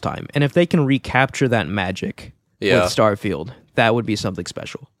the first time. And if they can recapture that magic with Starfield, that would be something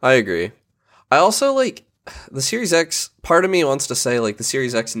special. I agree. I also like the Series X. Part of me wants to say like the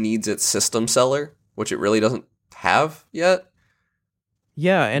Series X needs its system seller, which it really doesn't have yet.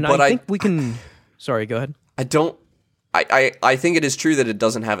 Yeah, and I think we can. Sorry, go ahead. I think it is true that it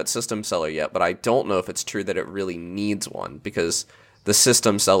doesn't have its system seller yet, but I don't know if it's true that it really needs one because the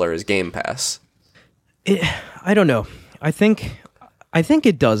system seller is Game Pass. I don't know. I think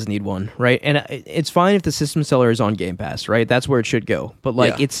it does need one, right? And it's fine if the system seller is on Game Pass, right? That's where it should go. But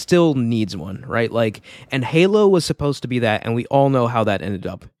like, it still needs one, right? Like, and Halo was supposed to be that, and we all know how that ended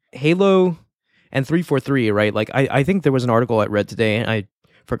up. Halo and 343, right? Like, I think there was an article I read today, and I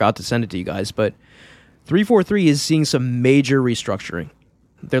forgot to send it to you guys, but 343 is seeing some major restructuring.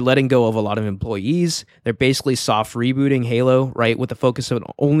 They're letting go of a lot of employees. They're basically soft rebooting Halo, right, with the focus on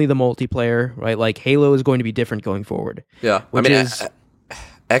only the multiplayer, right? Like, Halo is going to be different going forward. Yeah,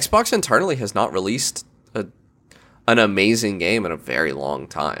 Xbox internally has not released an amazing game in a very long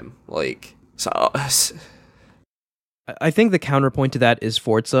time. Like, so I think the counterpoint to that is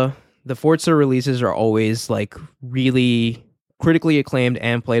Forza. The Forza releases are always like really critically acclaimed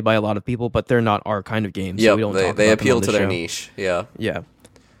and played by a lot of people, but they're not our kind of games. Yeah, so they appeal to their niche. Yeah.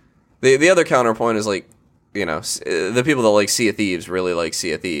 The other counterpoint is like, you know, the people that like Sea of Thieves really like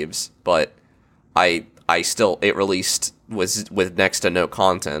Sea of Thieves, but I still, it released with next to no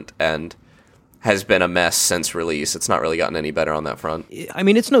content and has been a mess since release. It's not really gotten any better on that front. I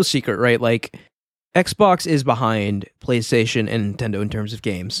mean, it's no secret, right? Like, Xbox is behind PlayStation and Nintendo in terms of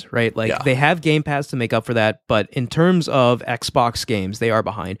games, right? Like, they have Game Pass to make up for that, but in terms of Xbox games, they are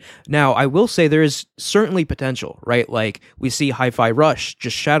behind. Now, I will say there is certainly potential, right? Like, we see Hi-Fi Rush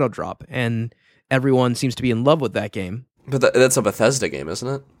just shadow drop, and everyone seems to be in love with that game. But that's a Bethesda game, isn't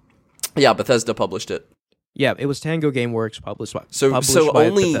it? Yeah, Bethesda published it. Yeah, it was Tango Gameworks published by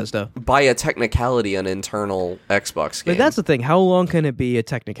only Bethesda. By a technicality, an internal Xbox game. But that's the thing. How long can it be a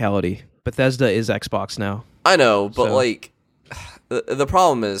technicality? Bethesda is Xbox now. I know, but like, the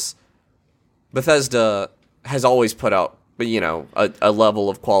problem is Bethesda has always put out, you know, a level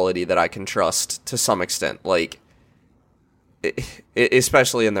of quality that I can trust to some extent. Like,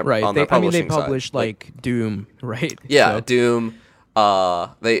 especially in their Right. on their I mean, they publishing side. publish like Doom, right? Yeah, So, Doom.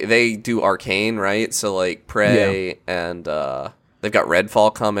 They do Arcane, right? So like Prey and they've got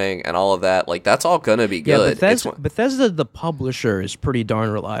Redfall coming and all of that. Like that's all gonna be yeah. good. Bethesda, the publisher, is pretty darn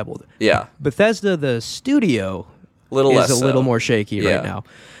reliable. Yeah, Bethesda, the studio, little is less a so. little more shaky Yeah. right now.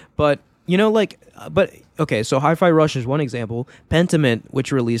 But okay, so Hi-Fi Rush is one example. Pentiment,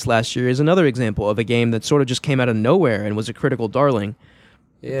 which released last year, is another example of a game that sort of just came out of nowhere and was a critical darling.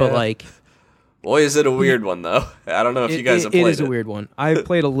 Yeah. But like, boy, is it a weird one though. I don't know if you guys have played it. It is a weird one. I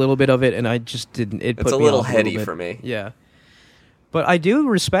played a little bit of it, and I just didn't. It's a little heady for me. Yeah, but I do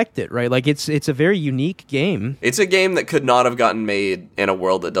respect it. Right, like it's a very unique game. It's a game that could not have gotten made in a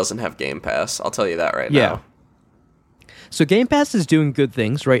world that doesn't have Game Pass. I'll tell you that right now. So Game Pass is doing good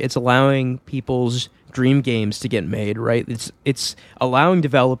things, right? It's allowing people's dream games to get made, right? It's allowing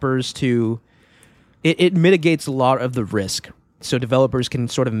developers to. It mitigates a lot of the risk, so developers can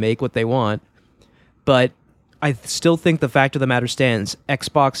sort of make what they want. But I still think the fact of the matter stands.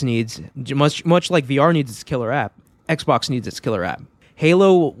 Xbox needs much like VR needs its killer app. Xbox needs its killer app.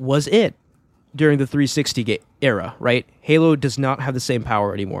 Halo was it during the 360 era, right? Halo does not have the same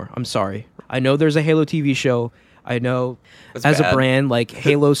power anymore. I'm sorry. I know there's a Halo TV show. I know That's as bad. a brand, like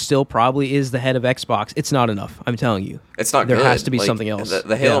Halo still probably is the head of Xbox. It's not enough. I'm telling you. It's not There good. has to be Like, something else.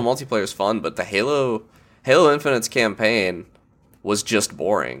 The Halo Yeah. multiplayer is fun, but the Halo Infinite's campaign was just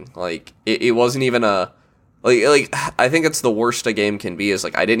boring. Like it wasn't even a like I think it's the worst a game can be is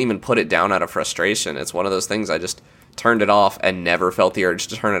like I didn't even put it down out of frustration. It's one of those things I just turned it off and never felt the urge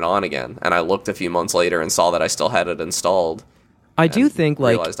to turn it on again. And I looked a few months later and saw that I still had it installed. I do think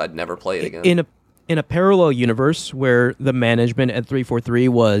like Realized I'd never play it again. in a parallel universe where the management at 343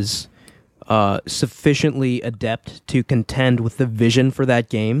 was sufficiently adept to contend with the vision for that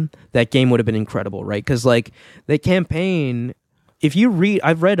game would have been incredible, right? Because like the campaign, if you read,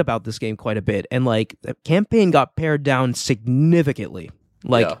 I've read about this game quite a bit, and like the campaign got pared down significantly.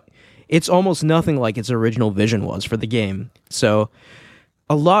 Like Yeah. it's almost nothing like its original vision was for the game. So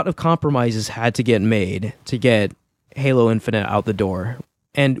a lot of compromises had to get made to get Halo Infinite out the door.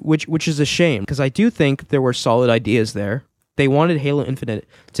 And which is a shame, because I do think there were solid ideas there. They wanted Halo Infinite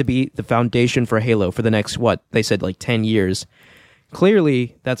to be the foundation for Halo for the next, they said like 10 years.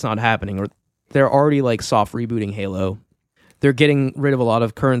 Clearly, that's not happening. Or they're already like soft rebooting Halo. They're getting rid of a lot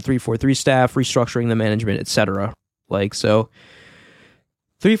of current 343 staff, restructuring the management, etc. Like, so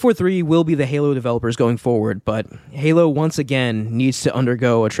 343 will be the Halo developers going forward, but Halo once again needs to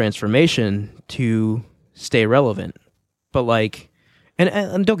undergo a transformation to stay relevant. But like,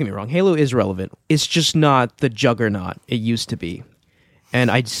 and don't get me wrong, Halo is relevant. It's just not the juggernaut it used to be. And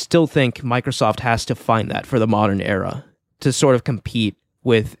I still think Microsoft has to find that for the modern era to sort of compete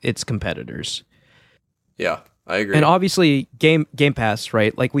with its competitors. Yeah, I agree. And obviously, Game Pass,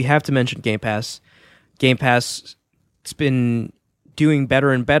 right? Like, we have to mention Game Pass. Game Pass, it's been doing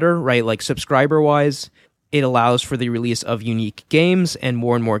better and better, right? Like, subscriber-wise, it allows for the release of unique games, and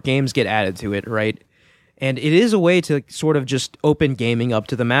more games get added to it, right? And it is a way to sort of just open gaming up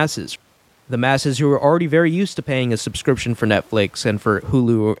to the masses. The masses who are already very used to paying a subscription for Netflix and for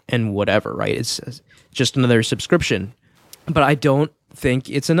Hulu and whatever, right? It's just another subscription. But I don't think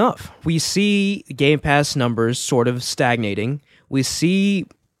it's enough. We see Game Pass numbers sort of stagnating. We see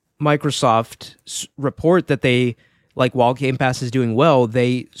Microsoft report that they, like, while Game Pass is doing well,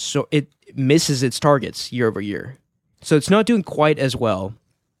 it misses its targets year over year. So it's not doing quite as well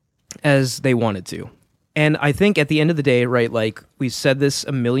as they wanted to. And I think at the end of the day, right, like, we've said this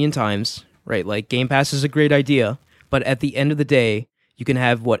a million times, right, like, Game Pass is a great idea, but at the end of the day, you can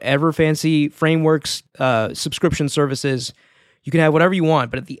have whatever fancy frameworks, subscription services, you can have whatever you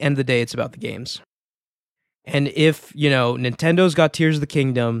want, but at the end of the day, it's about the games. And if, Nintendo's got Tears of the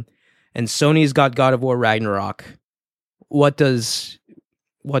Kingdom and Sony's got God of War Ragnarok, what does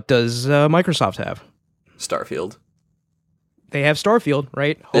Microsoft have? Starfield. They have Starfield,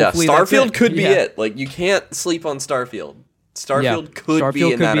 right? Hopefully yeah, Starfield could be yeah. it. Like, you can't sleep on Starfield. Starfield could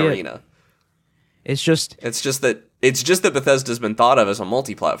be in that arena. It's just that Bethesda's been thought of as a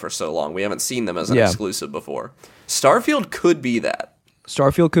multi-plat for so long. We haven't seen them as an exclusive before. Starfield could be that.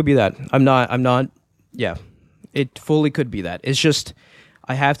 Starfield could be that. I'm not. Yeah, it fully could be that. It's just,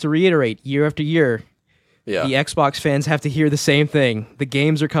 I have to reiterate year after year. Yeah. The Xbox fans have to hear the same thing. The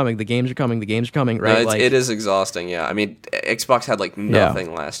games are coming. The games are coming. The games are coming. Right? No, it is exhausting. Yeah. I mean, Xbox had like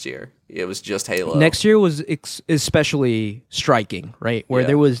nothing last year. It was just Halo. Next year was especially striking, right? Where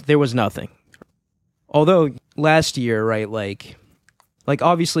there was nothing. Although last year, right, like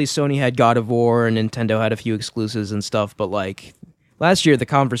obviously Sony had God of War and Nintendo had a few exclusives and stuff, but like last year the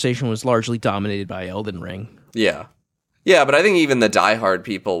conversation was largely dominated by Elden Ring. Yeah. Yeah, but I think even the diehard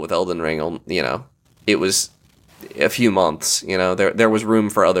people with Elden Ring, it was a few months. There was room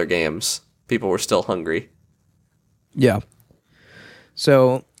for other games. People were still hungry. Yeah.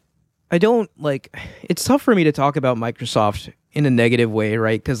 So I don't it's tough for me to talk about Microsoft in a negative way,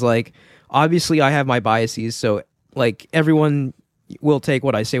 right? Because obviously I have my biases, so everyone will take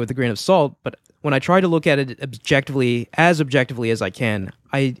what I say with a grain of salt. But when I try to look at it objectively as I can,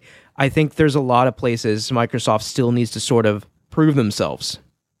 I think there's a lot of places Microsoft still needs to sort of prove themselves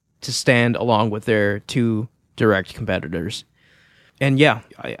to stand along with their two direct competitors. And yeah,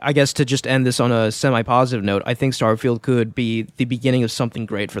 I guess to just end this on a semi-positive note, I think Starfield could be the beginning of something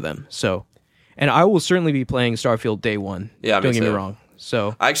great for them. So, and I will certainly be playing Starfield day one. Yeah, don't get me wrong.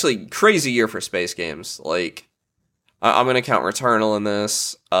 So, actually, crazy year for space games. I'm going to count Returnal in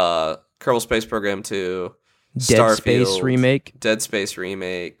this, Kerbal Space Program 2, Dead Space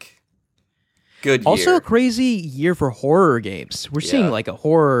remake. Good year. Also a crazy year for horror games. We're seeing a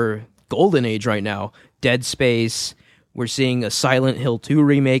horror golden age right now. Dead Space. We're seeing a Silent Hill 2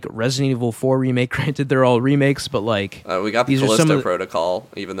 remake, Resident Evil 4 remake. Granted, they're all remakes, but we got the Callisto Protocol,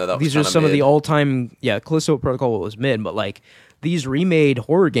 even though that was these are some mid. of the all-time. Yeah, Callisto Protocol was mid, but these remade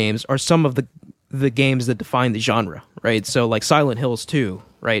horror games are some of the games that define the genre, right? So Silent Hills 2,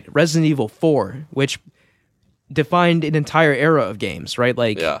 right? Resident Evil 4, which defined an entire era of games, right?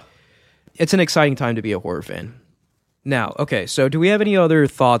 It's an exciting time to be a horror fan. Now, okay, so do we have any other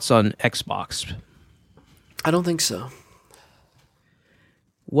thoughts on Xbox? I don't think so.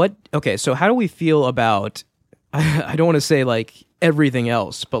 Okay, so how do we feel about, I don't want to say everything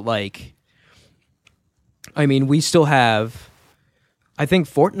else, but we still have, I think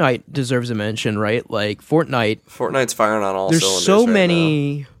Fortnite deserves a mention, right? Fortnite's firing on all cylinders. There's so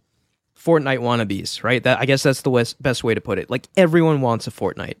many Fortnite wannabes, right? I guess that's the best way to put it. Everyone wants a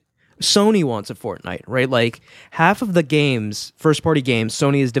Fortnite. Sony wants a Fortnite, right? Half of the games, first-party games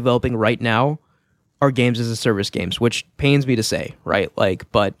Sony is developing right now are games as a service games, which pains me to say, right?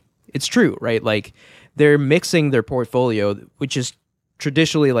 But it's true, right? They're mixing their portfolio, which is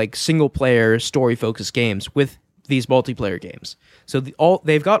traditionally single-player, story-focused games, with these multiplayer games. So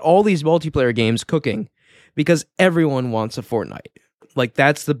they've got all these multiplayer games cooking because everyone wants a Fortnite.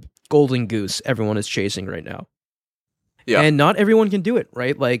 That's the golden goose everyone is chasing right now. Yeah. And not everyone can do it,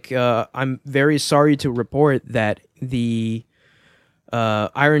 right? I'm very sorry to report that the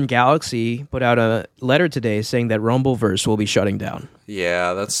Iron Galaxy put out a letter today saying that Rumbleverse will be shutting down.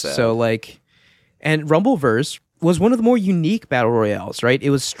 Yeah, that's sad. So and Rumbleverse was one of the more unique battle royales, right? It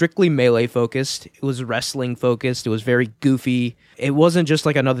was strictly melee focused. It was wrestling focused. It was very goofy. It wasn't just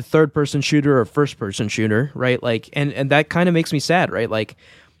another third person shooter or first person shooter, right? And that kind of makes me sad, right?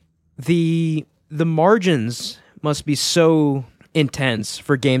 The margins must be so intense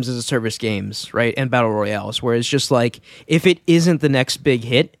for games as a service games, right? And battle royales, where it's just if it isn't the next big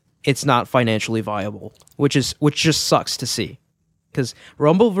hit, it's not financially viable, which just sucks to see. Because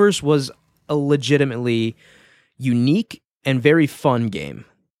Rumbleverse was a legitimately unique and very fun game.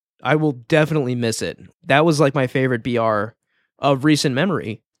 I will definitely miss it. That was my favorite BR of recent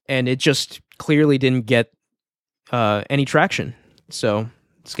memory, and it just clearly didn't get any traction. So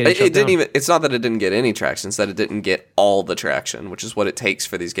it didn't even. It's not that it didn't get any traction; it's that it didn't get all the traction, which is what it takes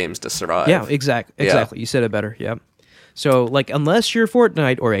for these games to survive. Yeah, exactly. Yeah. You said it better. Yeah. So unless you're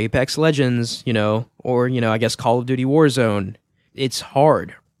Fortnite or Apex Legends, or I guess Call of Duty Warzone, it's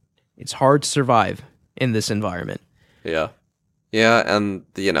hard. It's hard to survive in this environment. Yeah, and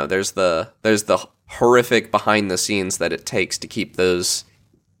there's the horrific behind the scenes that it takes to keep those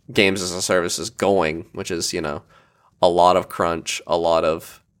games as a services going, which is a lot of crunch, a lot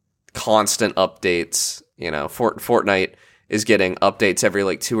of constant updates. Fortnite is getting updates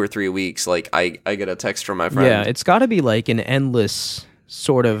every 2 or 3 weeks. I get a text from my friend. Yeah, it's got to be an endless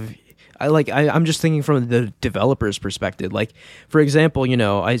sort of. I'm just thinking from the developer's perspective. For example,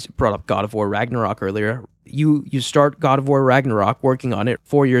 I brought up God of War Ragnarok earlier. You start God of War Ragnarok, working on it.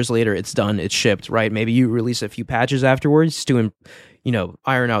 4 years later, it's done. It's shipped. Right? Maybe you release a few patches afterwards to,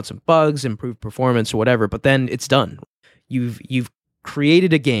 iron out some bugs, improve performance, or whatever. But then it's done. You've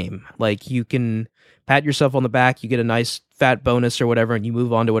created a game. You can pat yourself on the back. You get a nice fat bonus or whatever, and you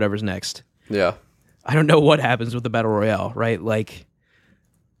move on to whatever's next. Yeah. I don't know what happens with the battle royale. Right?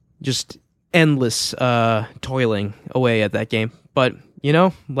 Just endless toiling away at that game. But,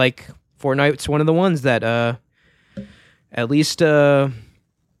 Fortnite's one of the ones that, at least, I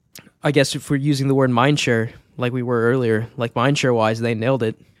guess if we're using the word mindshare, like we were earlier, mindshare-wise, they nailed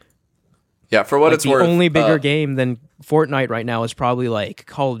it. Yeah, for what it's worth. The only bigger game than Fortnite right now is probably,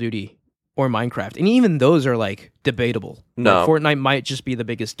 Call of Duty or Minecraft, and even those are like debatable. No. Like, Fortnite might just be the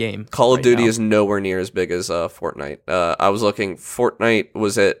biggest game. Call of right Duty now. is nowhere near as big as Fortnite. I was looking. Fortnite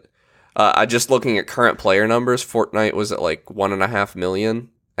was at. I just looking at current player numbers. Fortnite was at like 1.5 million,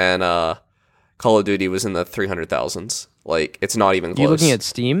 and Call of Duty was in the 300,000s. Like, it's not even close. You looking at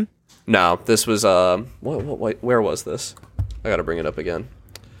Steam? No, this was where was this? I gotta bring it up again.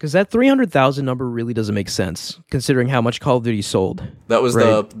 Because that 300,000 number really doesn't make sense, considering how much Call of Duty sold. That was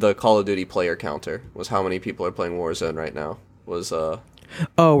Right. the Call of Duty player counter. Was how many people are playing Warzone right now. Was Oh,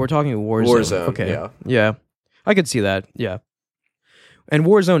 we're talking Warzone. Warzone, Okay. yeah. Yeah. I could see that. Yeah. And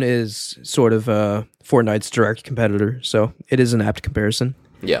Warzone is sort of Fortnite's direct competitor, so it is an apt comparison.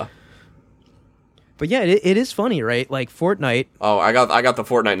 yeah. But yeah, it is funny, right? Like Fortnite. Oh, I got the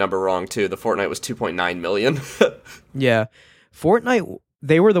Fortnite number wrong too. The Fortnite was 2.9 million. Yeah. Fortnite,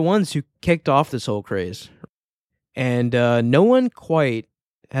 they were the ones who kicked off this whole craze. And no one quite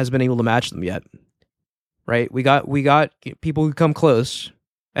has been able to match them yet. Right? We got people who come close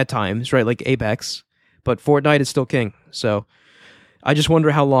at times, right? Like Apex, but Fortnite is still king. So I just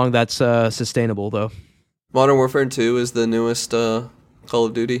wonder how long that's sustainable though. Modern Warfare 2 is the newest Call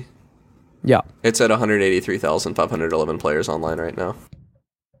of Duty. Yeah. It's at 183,511 players online right now.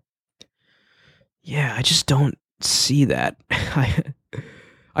 Yeah, I just don't see that.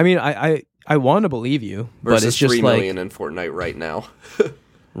 I mean, I want to believe you, but Versus it's just 3 like million in Fortnite right now.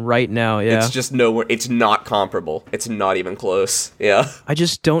 right now, yeah. It's just nowhere. It's not comparable. It's not even close. Yeah. I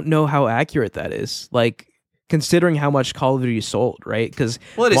just don't know how accurate that is. Like, considering how much Call of Duty sold, right? Because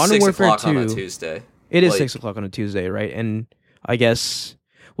Well, it is Modern 6 Warfare o'clock 2, on a Tuesday. it is Like- 6 o'clock on a Tuesday, right? And I guess,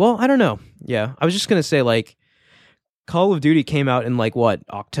 well, I don't know. Yeah, I was just gonna say, like, Call of Duty came out in like what,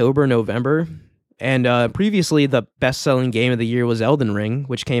 October, November, and previously the best-selling game of the year was Elden Ring,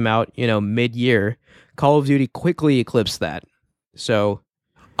 which came out, mid-year. Call of Duty quickly eclipsed that. So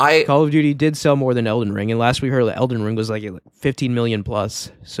I Call of Duty did sell more than Elden Ring, and last we heard that Elden Ring was like 15 million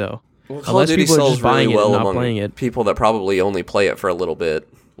plus. So Call of unless Duty people are sells just buying really it and well not among playing it. people that probably only play it for a little bit.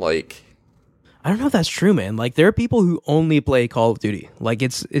 Like, I don't know if that's true, man. Like, there are people who only play Call of Duty. Like,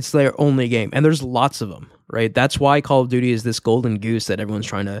 it's their only game, and there's lots of them, right? That's why Call of Duty is this golden goose that everyone's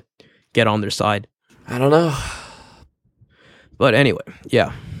trying to get on their side. I don't know. But anyway,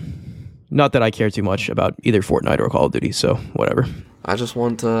 yeah. Not that I care too much about either Fortnite or Call of Duty, so whatever. I just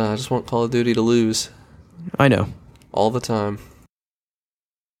want Call of Duty to lose I know. all the time.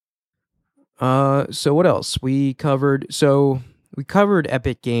 So what else? We covered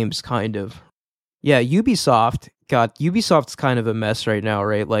Epic Games, kind of. Yeah, Ubisoft's kind of a mess right now,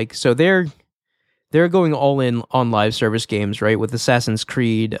 right? Like, so they're going all in on live service games, right? With Assassin's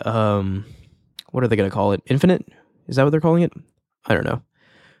Creed, what are they going to call it? Infinite? Is that what they're calling it? I don't know.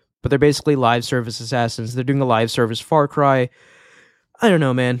 But they're basically live service assassins. They're doing a live service Far Cry. I don't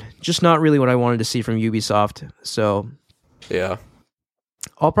know, man. Just not really what I wanted to see from Ubisoft. So Yeah.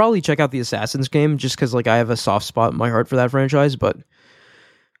 I'll probably check out the Assassin's game just because, like, I have a soft spot in my heart for that franchise. But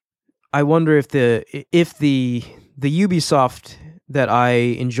I wonder if the Ubisoft that I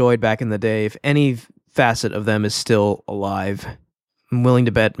enjoyed back in the day, if any facet of them is still alive. I'm willing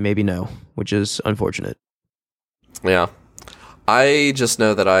to bet maybe no, which is unfortunate. Yeah. I just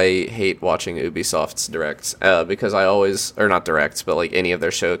know that I hate watching Ubisoft's directs because I always, or not directs, but like any of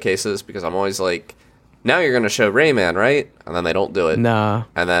their showcases, because I'm always like, now you're going to show Rayman, right? And then they don't do it. Nah.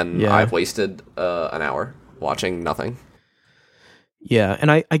 And then Yeah. I've wasted an hour watching nothing. Yeah,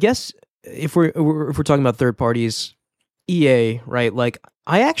 and I guess if we're talking about third parties, EA, right? Like,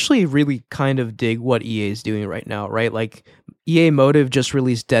 I actually really kind of dig what EA is doing right now, right? Like, EA Motive just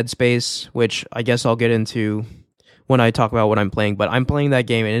released Dead Space, which I guess I'll get into when I talk about what I'm playing, but I'm playing that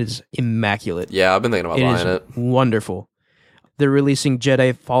game and it is immaculate. Yeah, I've been thinking about It buying is it. wonderful. They're releasing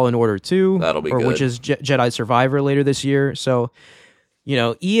Jedi Fallen Order 2, That'll be which good. is Jedi Survivor later this year. So,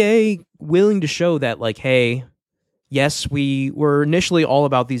 EA willing to show that, like, hey, yes, we were initially all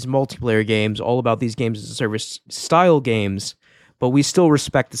about these multiplayer games, all about these games as a service style games, but we still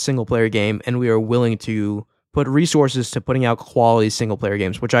respect the single player game, and we are willing to put resources to putting out quality single player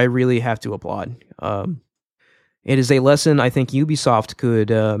games, which I really have to applaud. It is a lesson I think Ubisoft could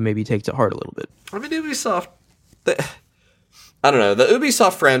maybe take to heart a little bit. I mean, Ubisoft, I don't know. The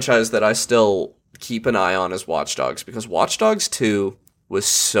Ubisoft franchise that I still keep an eye on is Watch Dogs, because Watch Dogs 2 was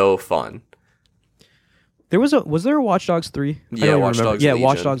so fun. Was there a Watch Dogs 3? I Yeah, don't even Watch remember. Dogs Yeah, Legion.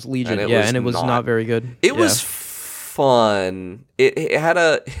 Watch Dogs Legion. And And it was not very good. It Yeah. was fun. It had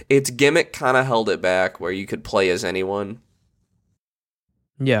its gimmick kind of held it back, where you could play as anyone.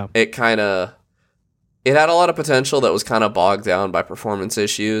 Yeah. It had a lot of potential that was kind of bogged down by performance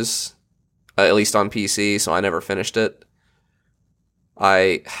issues, at least on PC, so I never finished it.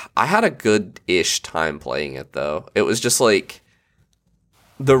 I had a good-ish time playing it, though. It was just like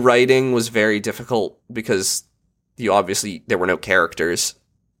the writing was very difficult because there were no characters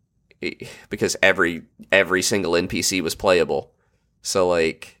because every single NPC was playable. So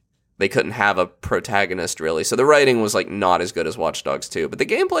like they couldn't have a protagonist really. So the writing was like not as good as Watch Dogs 2, but the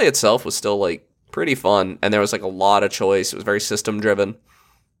gameplay itself was still like pretty fun, and there was like a lot of choice. It was very system driven.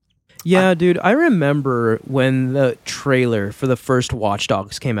 Yeah, dude, I remember when the trailer for the first Watch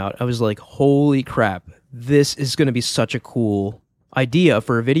Dogs came out, I was like, holy crap, this is going to be such a cool idea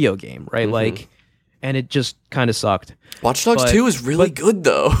for a video game, right? Mm-hmm. Like, and it just kind of sucked. Watch Dogs 2 is really good,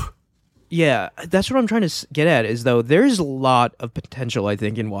 though. Yeah, that's what I'm trying to get at, is though there's a lot of potential, I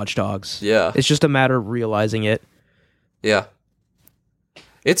think, in Watch Dogs. Yeah. It's just a matter of realizing it. Yeah.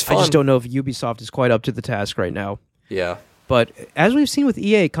 It's fun. I just don't know if Ubisoft is quite up to the task right now. Yeah. But as we've seen with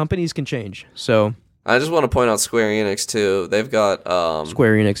EA, companies can change. So I just want to point out Square Enix too. They've got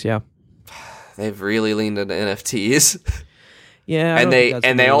Square Enix, yeah. They've really leaned into NFTs. Yeah, and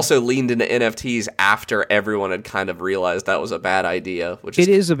they also leaned into NFTs after everyone had kind of realized that was a bad idea, which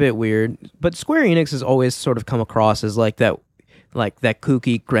is a bit weird. But Square Enix has always sort of come across as like that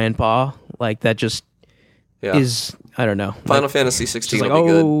kooky grandpa, like that just is, I don't know. Final Fantasy 16 like, will be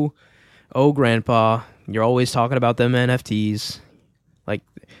good. Oh, grandpa, you're always talking about them NFTs. Like,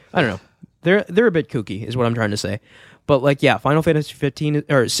 I don't know. They're a bit kooky, is what I'm trying to say. But like, yeah, Final Fantasy 15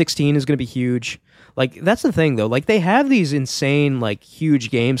 or 16 is going to be huge. Like, that's the thing though. Like, they have these insane, like,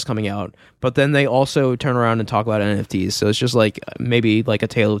 huge games coming out, but then they also turn around and talk about NFTs. So it's just like maybe like a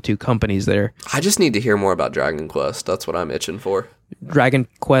tale of two companies there. I just need to hear more about Dragon Quest. That's what I'm itching for. Dragon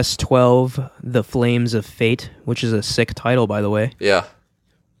Quest 12: The Flames of Fate, which is a sick title, by the way. Yeah.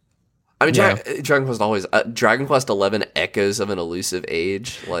 I mean, Dragon Quest always. Dragon Quest 11 Echoes of an Elusive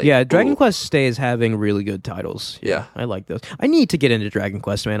Age. Like, yeah, Dragon Quest stays having really good titles. Yeah, I like those. I need to get into Dragon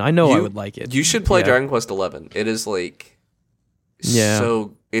Quest, man. I know I would like it. You should play Dragon Quest 11. It is like,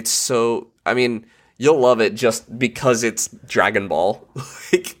 so. I mean, you'll love it just because it's Dragon Ball.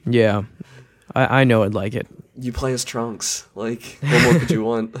 Like, yeah, I know I'd like it. You play as Trunks. Like, what more could you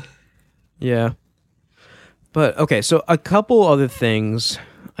want? Yeah, but okay. So a couple other things.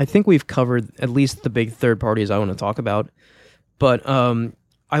 I think we've covered at least the big third parties I want to talk about. But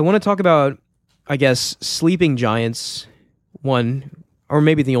I want to talk about, I guess, Sleeping Giants. One, or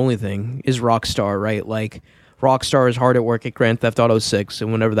maybe the only thing, is Rockstar, right? Like, Rockstar is hard at work at Grand Theft Auto 6,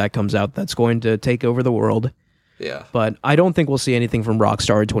 and whenever that comes out, that's going to take over the world. Yeah. But I don't think we'll see anything from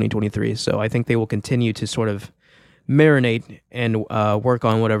Rockstar in 2023, so I think they will continue to sort of marinate and work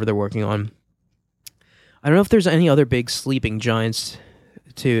on whatever they're working on. I don't know if there's any other big Sleeping Giants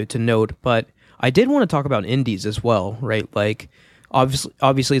to note, but I did want to talk about indies as well, right? Like,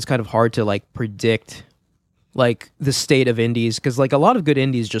 obviously it's kind of hard to like predict like the state of indies, because like a lot of good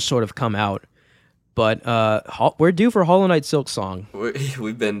indies just sort of come out, but we're due for Hollow Knight Silksong.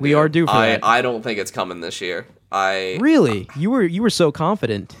 We are due for that. I don't think it's coming this year. Really? You were so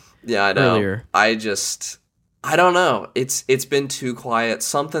confident. Yeah, I know. Earlier. I don't know. It's been too quiet.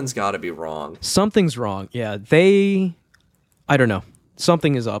 Something's got to be wrong. Something's wrong. Yeah, I don't know.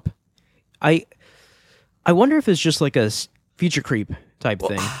 Something is up. I wonder if it's just like a feature creep type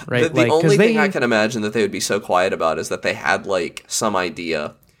thing, right? The only thing I can imagine that they would be so quiet about is that they had like some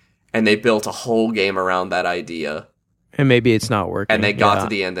idea and they built a whole game around that idea. And maybe it's not working. And they got to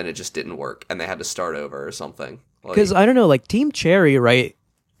the end and it just didn't work and they had to start over or something. Because I don't know, like Team Cherry, right,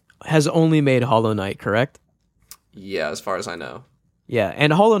 has only made Hollow Knight, correct? Yeah, as far as I know. Yeah,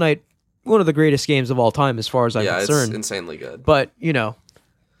 and Hollow Knight, one of the greatest games of all time as far as I'm concerned. It's insanely good. But, you know,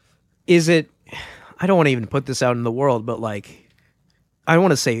 is it... I don't want to even put this out in the world, but, like... I don't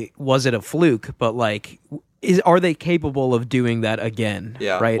want to say, was it a fluke, but, like... Are they capable of doing that again?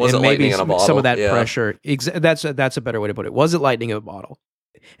 Yeah, right? Was and it maybe lightning in a bottle? Some of that pressure... That's a better way to put it. Was it lightning in a bottle?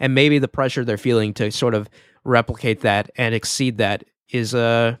 And maybe the pressure they're feeling to sort of replicate that and exceed that is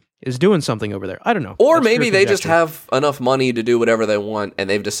doing something over there. I don't know. Or that's maybe they just have enough money to do whatever they want, and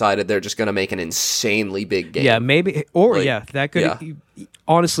they've decided they're just going to make an insanely big game. Yeah, maybe. Or, that could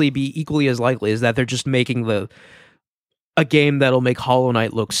honestly be equally as likely, is that they're just making a game that'll make Hollow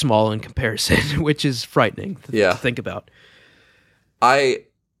Knight look small in comparison, which is frightening to think about. I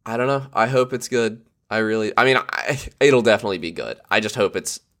don't know. I hope it's good. It'll definitely be good. I just hope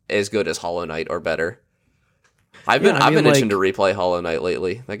it's as good as Hollow Knight or better. I've been itching to replay Hollow Knight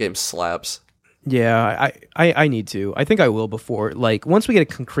lately. That game slaps. Yeah, I need to. I think I will before. Like, once we get a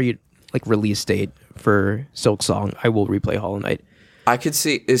concrete like release date for Silksong, I will replay Hollow Knight. I could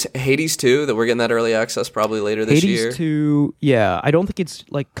see, is Hades 2 that we're getting that early access probably later this year? Hades 2, yeah. I don't think it's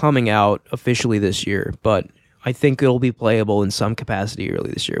like coming out officially this year, but I think it'll be playable in some capacity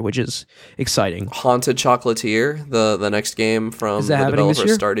early this year, which is exciting. Haunted Chocolatier, the next game from Is the that happening this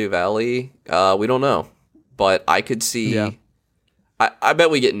developer year? Stardew Valley. We don't know, but I could see. Yeah. I bet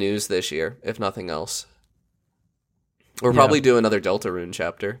we get news this year, if nothing else. We'll Yeah. probably do another Deltarune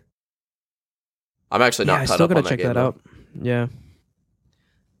chapter. I'm actually Yeah, not I caught still up gotta on that check game. that though. out. Yeah.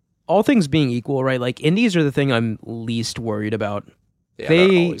 All things being equal, right? Like indies are the thing I'm least worried about. Yeah, they're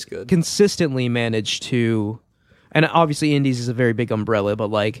They always good. consistently manage to, and obviously indies is a very big umbrella, but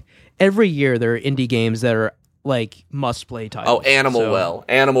like every year there are indie games that are like must play titles. Oh, Animal So- Well.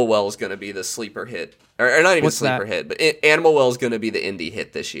 Animal Well is going to be the sleeper hit. Or not even What's sleeper that? hit, but Animal Well is going to be the indie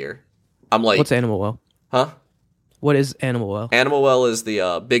hit this year. I'm like, What's Animal Well? huh? What is Animal Well? Animal Well is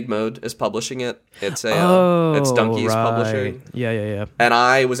the Big Mode is publishing it. It's a it's Donkey's right. publishing. Yeah. And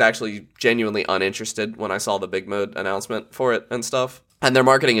I was actually genuinely uninterested when I saw the Big Mode announcement for it and stuff. And their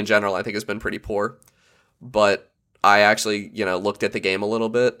marketing in general, I think, has been pretty poor. But I actually, looked at the game a little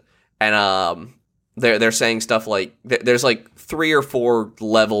bit, and they're saying stuff like there's like 3 or 4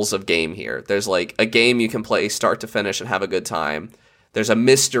 levels of game here. There's like a game you can play start to finish and have a good time. There's a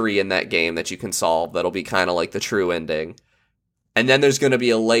mystery in that game that you can solve that'll be kind of like the true ending. And then there's going to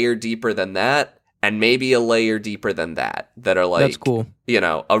be a layer deeper than that, and maybe a layer deeper than that are like, That's cool.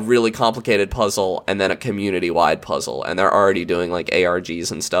 a really complicated puzzle and then a community-wide puzzle. And they're already doing like ARGs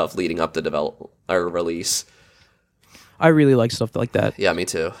and stuff leading up to develop or release. I really like stuff like that. Yeah, me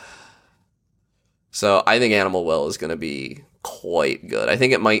too. So I think Animal Well is going to be quite good. I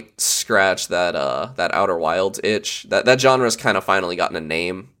think it might scratch that Outer Wilds itch. That genre's kind of finally gotten a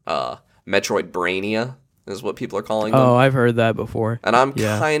name. Metroid Brainia is what people are calling them. Oh, I've heard that before. And I'm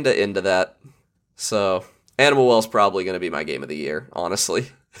yeah. kind of into that. So Animal Well's probably going to be my game of the year, honestly.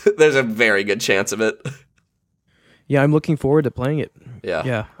 There's a very good chance of it. Yeah, I'm looking forward to playing it. Yeah.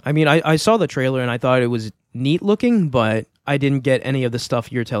 Yeah. I mean, I saw the trailer and I thought it was neat looking, but I didn't get any of the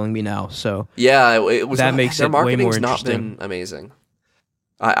stuff you're telling me now. So Yeah, it was That not, makes their it way more marketing's not interesting. been amazing.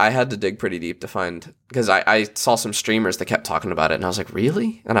 I had to dig pretty deep to find, because I saw some streamers that kept talking about it, and I was like,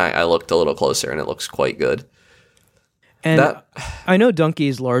 really? And I looked a little closer, and it looks quite good. And That- I know Donkey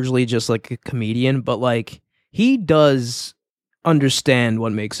is largely just like a comedian, but like he does understand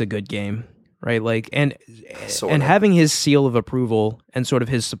what makes a good game, right? Like and Sorta. having his seal of approval and sort of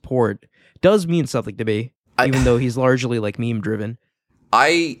his support does mean something to me, even though he's largely like meme driven.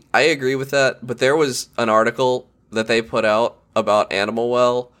 I agree with that, but there was an article that they put out about Animal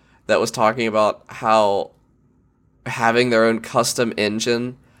Well that was talking about how having their own custom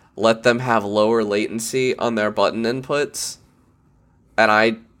engine let them have lower latency on their button inputs. And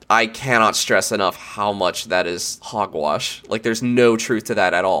I cannot stress enough how much that is hogwash. Like, there's no truth to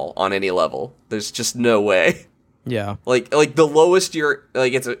that at all on any level. There's just no way. Yeah. Like the lowest you're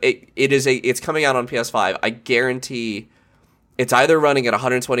like it's coming out on PS5. I guarantee it's either running at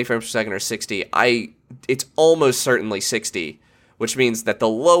 120 frames per second or 60. It's almost certainly 60, which means that the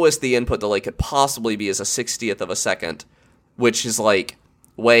lowest the input delay could possibly be is a 60th of a second, which is like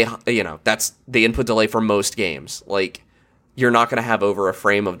that's the input delay for most games. Like, you're not going to have over a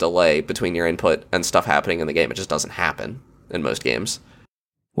frame of delay between your input and stuff happening in the game. It just doesn't happen in most games.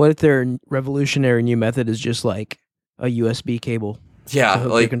 What if their revolutionary new method is just like a USB cable? to Yeah, hook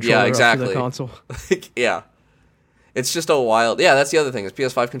your like controller up to exactly. the console. Like, yeah. It's just a wild. Yeah, that's the other thing is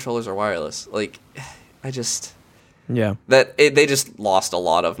PS5 controllers are wireless. Like, I just Yeah. they just lost a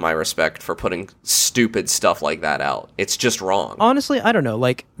lot of my respect for putting stupid stuff like that out. It's just wrong. Honestly, I don't know.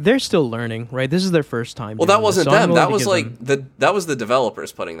 Like they're still learning, right? This is their first time. Well, doing that wasn't this, so I'm them. willing That to was give like them- that was the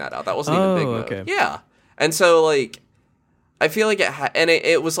developers putting that out. That wasn't even Big Oh, Mode. okay. Yeah, and so like, I feel like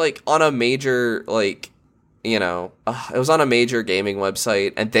it was like on a major like, it was on a major gaming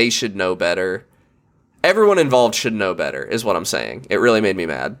website, and they should know better. Everyone involved should know better, is what I'm saying. It really made me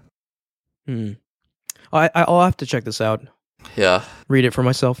mad. Hmm. I'll have to check this out. Yeah, Read it for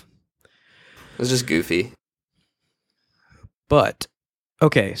myself. it was just goofy. But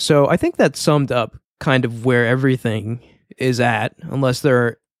okay, so I think that summed up kind of where everything is at. Unless there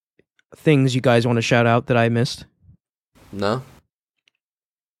are things you guys want to shout out that I missed. No,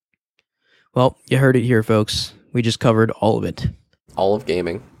 Well, you heard it here, folks. We just covered all of it. all of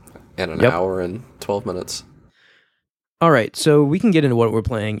gaming in an Yep. hour and 12 minutes. All right, so we can get into what we're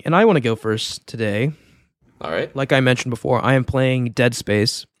playing, and I want to go first today. All right. Like I mentioned before, I am playing Dead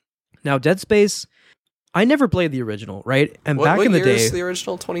Space. Now, Dead Space, I never played the original, right? And What back in the year day, is the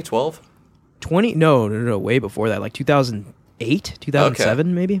original? 2012. no, way before that, like 2008,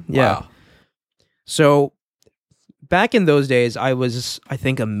 2007, maybe. Yeah. Wow. So back in those days, I was, I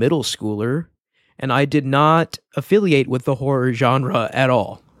think, a middle schooler, and I did not affiliate with the horror genre at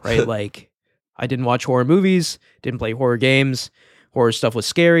all, right? Like, I didn't watch horror movies, didn't play horror games. Horror stuff was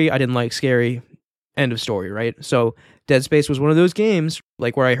scary. I didn't like scary. End of story, right? So Dead Space was one of those games,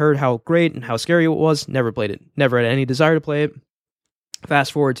 like where I heard how great and how scary it was, never played it, never had any desire to play it.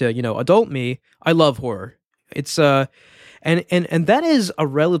 Fast forward to, adult me, I love horror. It's and that is a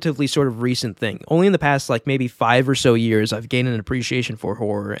relatively sort of recent thing. Only in the past like maybe 5 or so years I've gained an appreciation for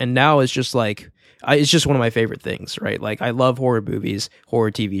horror, and now it's just like it's just one of my favorite things, right? Like I love horror movies,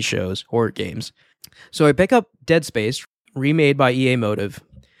 horror TV shows, horror games. So I pick up Dead Space, remade by EA Motive,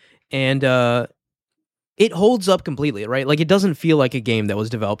 and it holds up completely, right? Like it doesn't feel like a game that was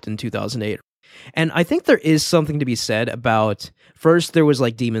developed in 2008. And I think there is something to be said about, first there was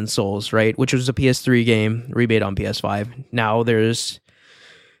like Demon's Souls, right? Which was a PS3 game remade on PS5. Now there's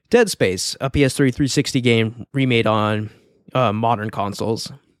Dead Space, a PS3 360 game remade on modern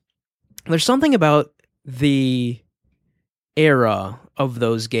consoles. There's something about the era of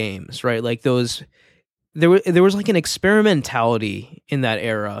those games, right? Like those, there was like an experimentality in that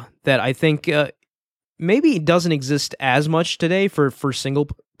era that I think maybe doesn't exist as much today for single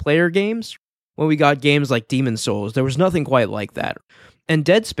player games. When we got games like Demon's Souls, there was nothing quite like that. And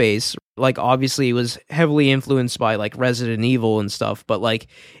Dead Space, like obviously was heavily influenced by like Resident Evil and stuff, but like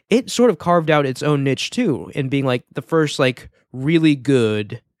it sort of carved out its own niche too, in being like the first like really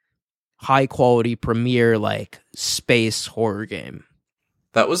good, high quality premier like space horror game.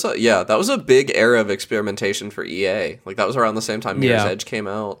 That was a big era of experimentation for EA. Like that was around the same time Mirror's Edge came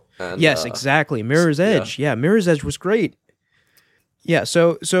out. And, yes, exactly. Mirror's Edge. Yeah, Mirror's Edge was great. Yeah,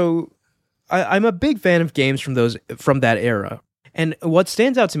 so I'm a big fan of games from that era. And what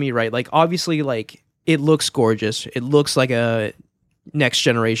stands out to me, right, like obviously like it looks gorgeous. It looks like a next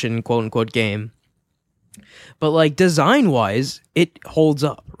generation quote unquote game. But like design wise, it holds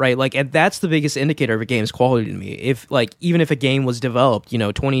up, right? Like, and that's the biggest indicator of a game's quality to me. If like, even if a game was developed,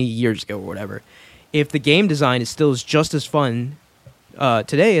 20 years ago or whatever, if the game design is still just as fun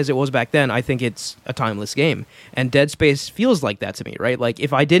today as it was back then, I think it's a timeless game. And Dead Space feels like that to me, right? Like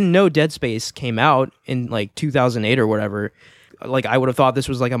if I didn't know Dead Space came out in like 2008 or whatever, like I would have thought this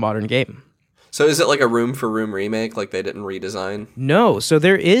was like a modern game. So is it like a room for room remake? Like they didn't redesign? No. So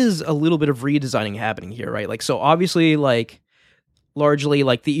there is a little bit of redesigning happening here, right? Like, so obviously like largely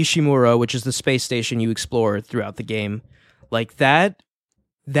like the Ishimura, which is the space station you explore throughout the game, like that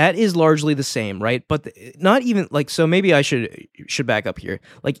is largely the same, right? But not even like, so maybe I should back up here.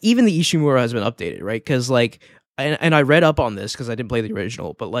 Like even the Ishimura has been updated, right? Because like, and I read up on this because I didn't play the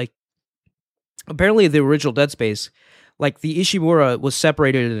original, but like apparently the original Dead Space, like the Ishimura was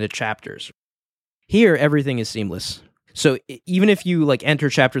separated into chapters. Here, everything is seamless. So even if you like enter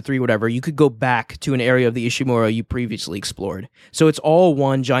chapter 3, whatever, you could go back to an area of the Ishimura you previously explored. So it's all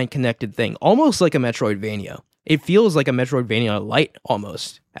one giant connected thing, almost like a Metroidvania. It feels like a Metroidvania Lite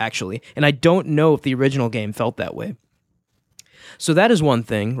almost, actually. And I don't know if the original game felt that way. So that is one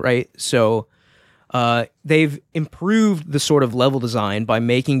thing, right? So they've improved the sort of level design by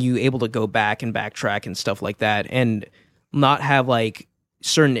making you able to go back and backtrack and stuff like that, and not have like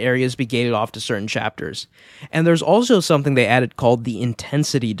certain areas be gated off to certain chapters. And there's also something they added called the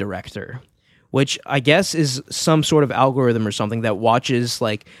Intensity Director, which I guess is some sort of algorithm or something that watches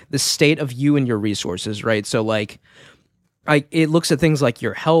like the state of you and your resources, right? So like it looks at things like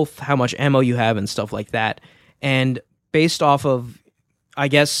your health, how much ammo you have and stuff like that. And based off of, I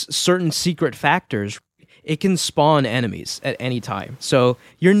guess, certain secret factors, it can spawn enemies at any time. So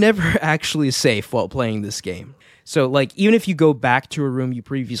you're never actually safe while playing this game. So like even if you go back to a room you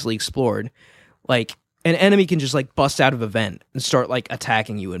previously explored, like an enemy can just like bust out of a vent and start like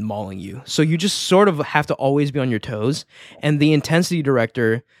attacking you and mauling you. So you just sort of have to always be on your toes. And the Intensity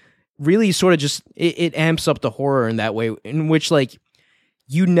Director really sort of just it amps up the horror in that way, in which like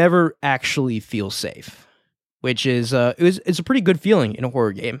you never actually feel safe, which is it's a pretty good feeling in a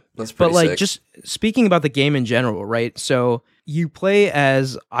horror game. That's pretty But like sick. just speaking about the game in general, right? So you play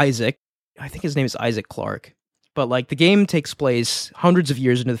as Isaac. I think his name is Isaac Clarke. But like the game takes place hundreds of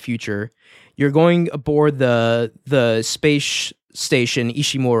years into the future. You're going aboard the space station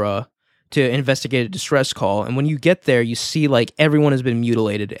Ishimura to investigate a distress call, and when you get there, you see like everyone has been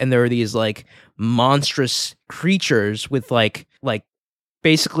mutilated, and there are these like monstrous creatures with like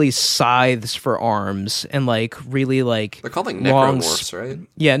basically scythes for arms and like really like They're called like long necromorphs, right?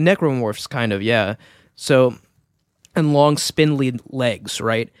 Yeah, necromorphs kind of, yeah. So and long spindly legs,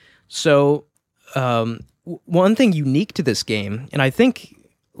 right? So one thing unique to this game, and I think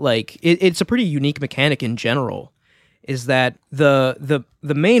like it's a pretty unique mechanic in general, is that the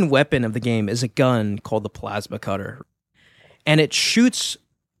main weapon of the game is a gun called the plasma cutter, and it shoots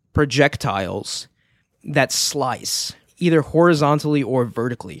projectiles that slice either horizontally or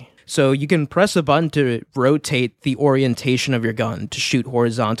vertically. So you can press a button to rotate the orientation of your gun to shoot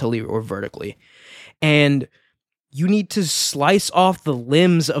horizontally or vertically. And you need to slice off the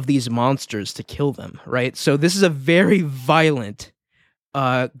limbs of these monsters to kill them, right? So this is a very violent,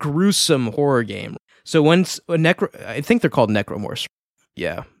 gruesome horror game. So once I think they're called necromorphs.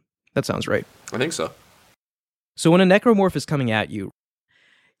 Yeah, that sounds right. I think so. So when a necromorph is coming at you,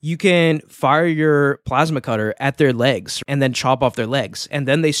 you can fire your plasma cutter at their legs and then chop off their legs. And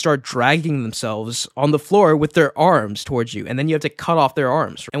then they start dragging themselves on the floor with their arms towards you. And then you have to cut off their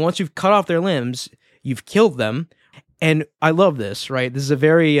arms. And once you've cut off their limbs, you've killed them. And I love this, right? This is a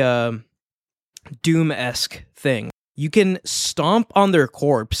very Doom-esque thing. You can stomp on their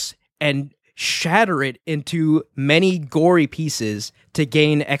corpse and shatter it into many gory pieces to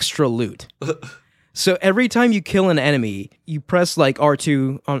gain extra loot. So every time you kill an enemy, you press like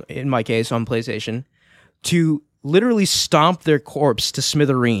R2, in my case, on PlayStation, to literally stomp their corpse to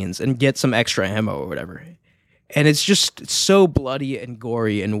smithereens and get some extra ammo or whatever. And it's just so bloody and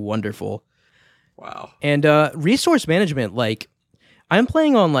gory and wonderful. Wow. And resource management, like, I'm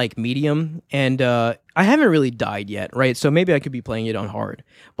playing on like medium, and I haven't really died yet, right? So maybe I could be playing it on hard.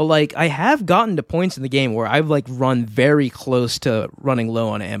 But like, I have gotten to points in the game where I've like run very close to running low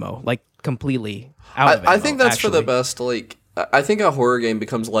on ammo, like completely out of ammo. I think that's actually. for the best. Like, I think a horror game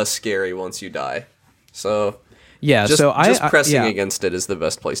becomes less scary once you die. So yeah, just pressing yeah. against it is the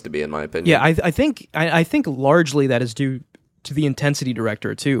best place to be, in my opinion. Yeah, I think largely that is due to the intensity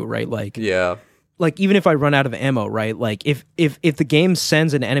director too, right? Like, yeah. Like, even if I run out of ammo, right? Like, if the game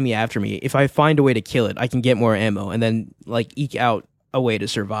sends an enemy after me, if I find a way to kill it, I can get more ammo and then, like, eke out a way to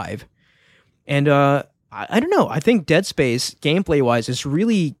survive. And, I don't know. I think Dead Space, gameplay-wise, is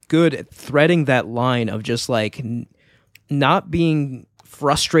really good at threading that line of just, like, not being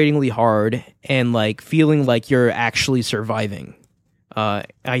frustratingly hard and, like, feeling like you're actually surviving.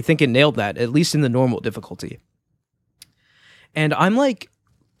 I think it nailed that, at least in the normal difficulty. And I'm, like,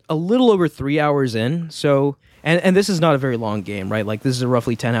 a little over 3 hours in, so and this is not a very long game, right? Like, this is a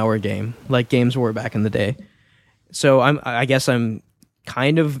roughly 10-hour game, like games were back in the day. So I guess I'm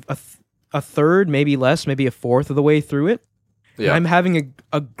kind of a third, maybe less, maybe a fourth of the way through it. Yeah. And I'm having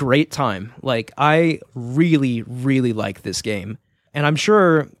a great time. Like, I really, really like this game, and I'm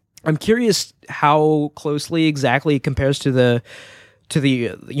curious how closely exactly it compares to the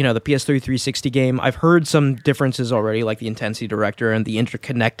PS3 360 game. I've heard some differences already, like the intensity director and the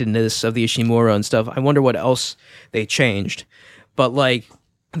interconnectedness of the Ishimura and stuff. I wonder what else they changed. But like,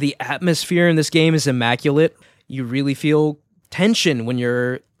 the atmosphere in this game is immaculate. You really feel tension when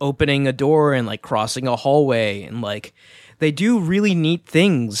you're opening a door and like crossing a hallway, and like, they do really neat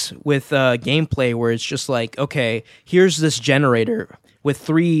things with gameplay where it's just like, okay, here's this generator with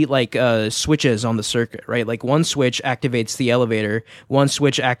 3 like switches on the circuit, right? Like, one switch activates the elevator, one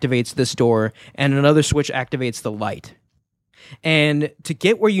switch activates this door, and another switch activates the light. And to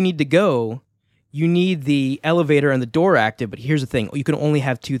get where you need to go, you need the elevator and the door active, but here's the thing, you can only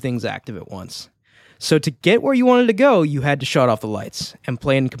have 2 things active at once. So to get where you wanted to go, you had to shut off the lights and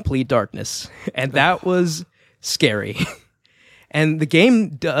play in complete darkness. And that was scary. And the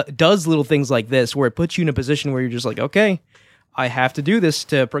game does little things like this, where it puts you in a position where you're just like, okay, I have to do this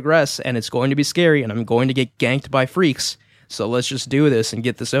to progress, and it's going to be scary, and I'm going to get ganked by freaks, so let's just do this and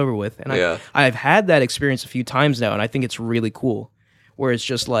get this over with. And yeah. I've had that experience a few times now, and I think it's really cool, where it's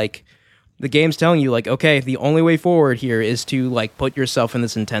just like, the game's telling you, like, okay, the only way forward here is to, like, put yourself in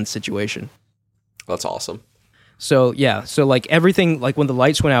this intense situation. That's awesome. So, yeah, so, like, everything, like, when the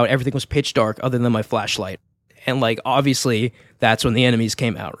lights went out, everything was pitch dark other than my flashlight. And, like, obviously, that's when the enemies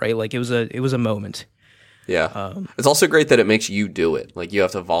came out, right? Like, it was a moment. Yeah. It's also great that it makes you do it. Like, you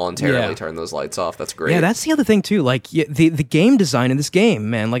have to voluntarily turn those lights off. That's great. Yeah, that's the other thing, too. Like, the game design in this game,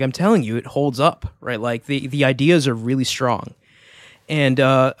 man, like, I'm telling you, it holds up, right? Like, the ideas are really strong. And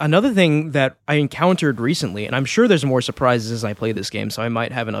another thing that I encountered recently, and I'm sure there's more surprises as I play this game, so I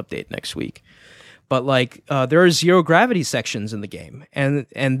might have an update next week. But, like, there are zero gravity sections in the game, and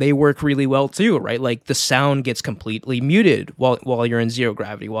they work really well, too, right? Like, the sound gets completely muted while you're in zero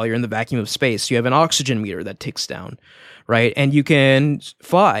gravity, while you're in the vacuum of space. You have an oxygen meter that ticks down, right? And you can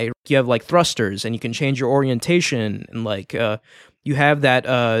fly. You have, like, thrusters, and you can change your orientation, and, like, you have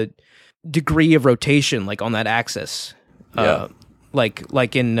that degree of rotation, like, on that axis. Yeah.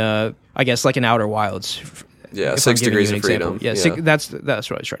 Like in, I guess, like in Outer Wilds. Yeah, 6 degrees of freedom. Yeah, that's what I was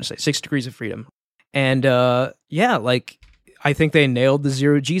trying to say. 6 degrees of freedom. And yeah, like, I think they nailed the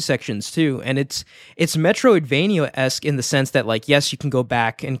zero G sections too. And it's Metroidvania-esque in the sense that, like, yes, you can go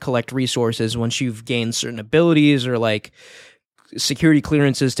back and collect resources once you've gained certain abilities or like security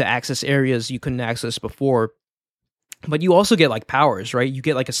clearances to access areas you couldn't access before. But you also get like powers, right? You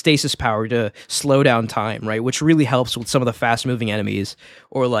get like a stasis power to slow down time, right? Which really helps with some of the fast moving enemies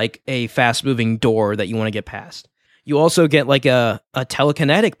or like a fast moving door that you want to get past. You also get like a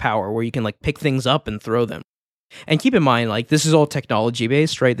telekinetic power where you can like pick things up and throw them. And keep in mind, like, this is all technology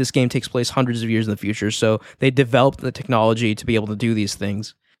based, right? This game takes place hundreds of years in the future, so they developed the technology to be able to do these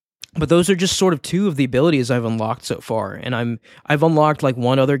things. But those are just sort of two of the abilities I've unlocked so far, and I've unlocked like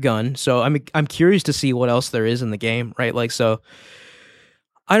one other gun, so I'm curious to see what else there is in the game, right? Like, so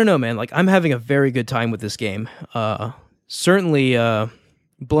I don't know, man. Like, I'm having a very good time with this game. Certainly,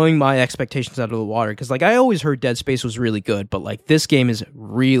 blowing my expectations out of the water, because like I always heard Dead Space was really good, but like this game is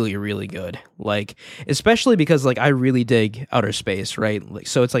really, really good. Like, especially because like I really dig outer space, right? Like,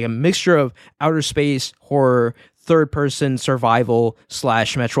 so it's like a mixture of outer space, horror, third person survival /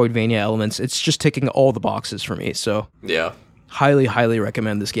 Metroidvania elements. It's just ticking all the boxes for me. So yeah, highly, highly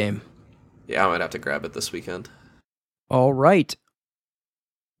recommend this game. Yeah, I might have to grab it this weekend. All right.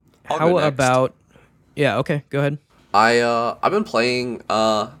 I'll How go next. about? Yeah. Okay. Go ahead. I've been playing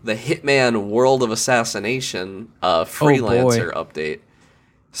the Hitman World of Assassination freelancer update.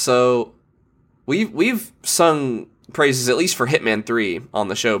 So we've sung praises at least for Hitman 3 on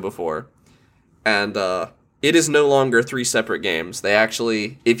the show before, and it is no longer 3 separate games. They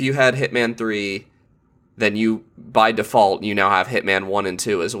actually, if you had Hitman 3, then you by default you now have Hitman 1 and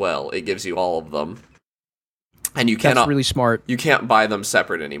 2 as well. It gives you all of them. And you cannot. That's really smart. You can't buy them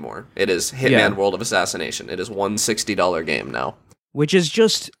separate anymore. It is Hitman World of Assassination. It is one $60 game now. Which is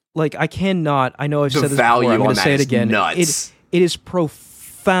just like I cannot. I know I've said this before. I'm going to say it again. Nuts. It is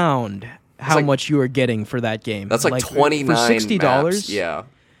profound how much you are getting for that game. That's like $29 for $60. Maps. Yeah,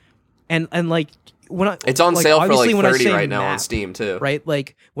 and like when it's on sale for like $30 right now map, on Steam too. Right,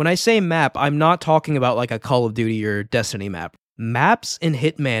 like when I say map, I'm not talking about like a Call of Duty or Destiny map. Maps in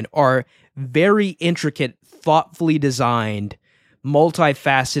Hitman are very intricate, thoughtfully designed,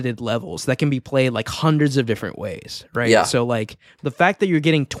 multifaceted levels that can be played like hundreds of different ways, right? Yeah. So like the fact that you're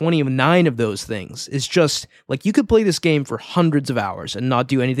getting 29 of those things is just like you could play this game for hundreds of hours and not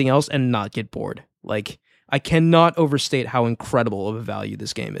do anything else and not get bored. Like I cannot overstate how incredible of a value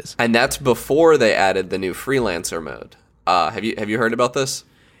this game is. And that's before they added the new freelancer mode. Have you heard about this?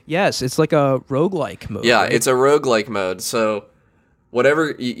 Yes, it's like a roguelike mode. Yeah, right? it's a roguelike mode. So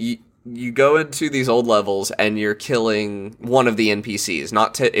whatever you go into these old levels and you're killing one of the NPCs.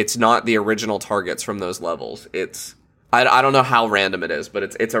 It's not the original targets from those levels. It's I don't know how random it is, but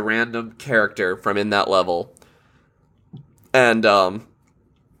it's a random character from in that level. And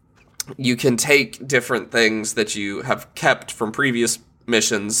you can take different things that you have kept from previous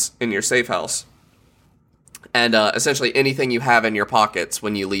missions in your safe house. And essentially anything you have in your pockets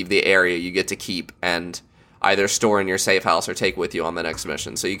when you leave the area you get to keep and either store in your safe house or take with you on the next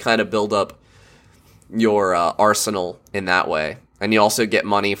mission. So you kind of build up your arsenal in that way. And you also get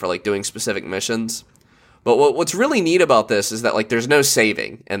money for like doing specific missions. But what's really neat about this is that like there's no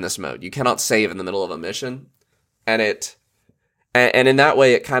saving in this mode. You cannot save in the middle of a mission. And in that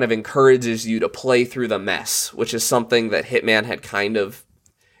way it kind of encourages you to play through the mess, which is something that Hitman had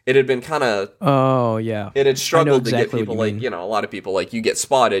it had been kind of... Oh, yeah. It had struggled exactly to get people like, a lot of people, like, you get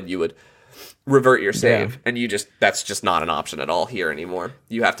spotted, you would revert your save, and that's just not an option at all here anymore.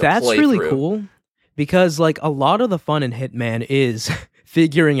 You have to play through. That's really cool, because, like, a lot of the fun in Hitman is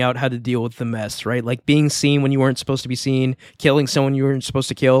figuring out how to deal with the mess, right? Like, being seen when you weren't supposed to be seen, killing someone you weren't supposed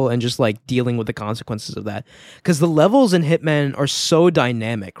to kill, and just, like, dealing with the consequences of that. Because the levels in Hitman are so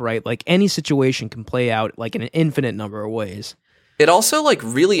dynamic, right? Like, any situation can play out, like, in an infinite number of ways. It also, like,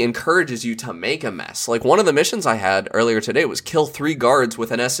 really encourages you to make a mess. Like, one of the missions I had earlier today was kill 3 guards with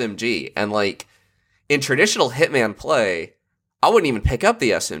an SMG. And, like, in traditional Hitman play, I wouldn't even pick up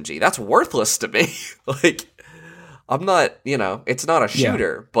the SMG. That's worthless to me. Like, I'm not, it's not a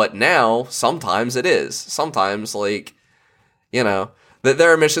shooter. Yeah. But now, sometimes it is. Sometimes, like,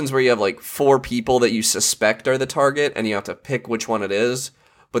 there are missions where you have, like, 4 people that you suspect are the target, and you have to pick which one it is.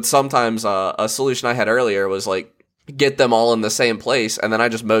 But sometimes a solution I had earlier was, like, get them all in the same place, and then I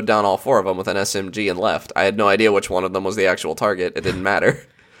just mowed down all 4 of them with an SMG and left. I had no idea which one of them was the actual target. It didn't matter.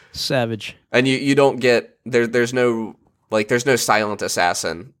 Savage. And you don't get there's no silent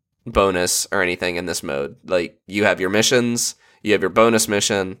assassin bonus or anything in this mode. Like, you have your missions, you have your bonus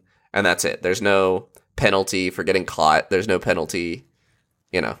mission, and that's it. There's no penalty for getting caught. There's no penalty,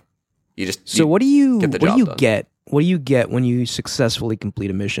 you just what do you get the job done. What do you get when you successfully complete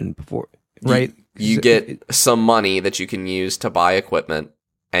a mission before, right? You get some money that you can use to buy equipment,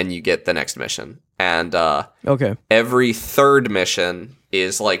 and you get the next mission. And okay, every third mission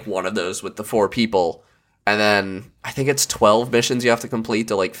is like one of those with the 4 people, and then I think it's 12 missions you have to complete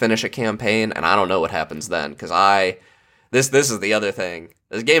to like finish a campaign. And I don't know what happens then, because I This is the other thing.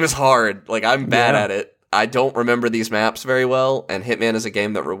 This game is hard. Like, I'm bad at it. I don't remember these maps very well, and Hitman is a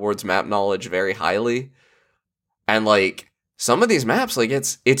game that rewards map knowledge very highly. And, like, some of these maps, like,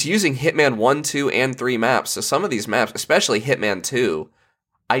 it's using Hitman 1, 2, and 3 maps. So some of these maps, especially Hitman 2,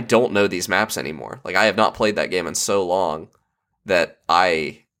 I don't know these maps anymore. Like, I have not played that game in so long that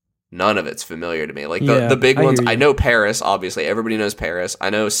none of it's familiar to me. Like, the big ones, I know Paris, obviously. Everybody knows Paris. I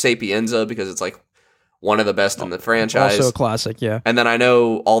know Sapienza because it's, like, one of the best in the franchise. Also a classic, yeah. And then I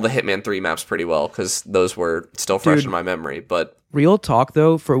know all the Hitman 3 maps pretty well because those were still fresh in my memory. But real talk,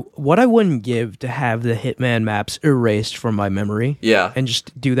 though, for what I wouldn't give to have the Hitman maps erased from my memory. Yeah. And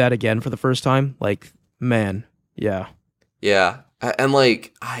just do that again for the first time. Like, man, yeah. Yeah. And,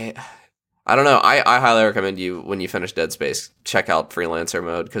 like, I don't know. I highly recommend you, when you finish Dead Space, check out Freelancer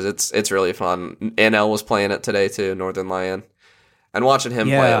mode because it's really fun. NL was playing it today, too, Northern Lion. And watching him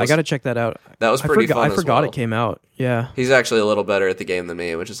play, I got to check that out. That was pretty fun. I forgot it came out. Yeah, he's actually a little better at the game than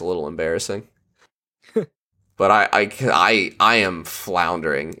me, which is a little embarrassing. But I am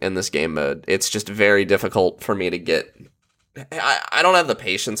floundering in this game mode. It's just very difficult for me to get. I don't have the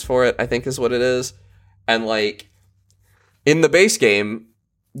patience for it, I think is what it is. And, like, in the base game,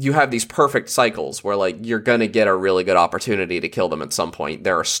 you have these perfect cycles where, like, you're gonna get a really good opportunity to kill them at some point.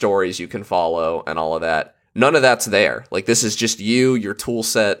 There are stories you can follow and all of that. None of that's there. Like, this is just you, your tool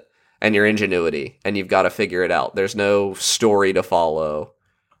set, and your ingenuity, and you've got to figure it out. There's no story to follow.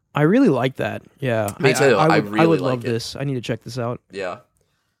 I really like that. Yeah. Me too. I really would like love it. this. I need to check this out. Yeah.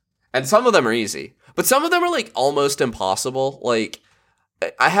 And some of them are easy, but some of them are, like, almost impossible. Like,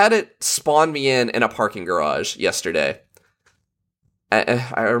 I had it spawn me in a parking garage yesterday.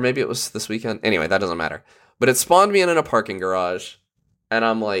 Or maybe it was this weekend. Anyway, that doesn't matter. But it spawned me in a parking garage, and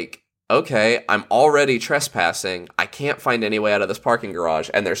I'm like, okay, I'm already trespassing. I can't find any way out of this parking garage,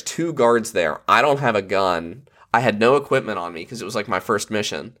 and there's 2 guards there. I don't have a gun. I had no equipment on me because it was, like, my first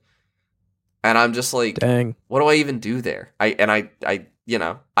mission. And I'm just like, dang, what do I even do there? I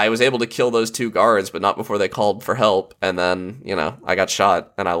was able to kill those 2 guards, but not before they called for help. And then, I got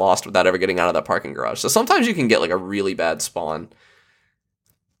shot and I lost without ever getting out of that parking garage. So sometimes you can get, like, a really bad spawn.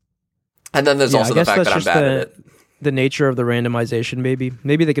 And then there's also the fact that I'm bad at it. The nature of the randomization,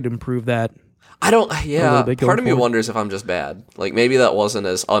 maybe they could improve that. Part of me wonders if I'm just bad. Like, maybe that wasn't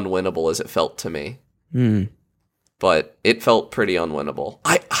as unwinnable as it felt to me. But it felt pretty unwinnable.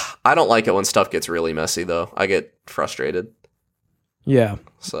 I don't like it when stuff gets really messy, though. I get frustrated. Yeah.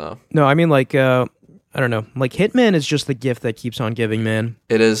 So. No, I mean, like, I don't know. Like, Hitman is just the gift that keeps on giving, man.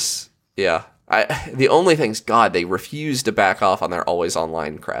 It is, yeah. The only thing's, God, they refuse to back off on their always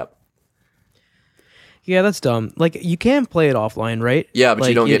online crap. Yeah, that's dumb. Like, you can play it offline, right? Yeah, but like,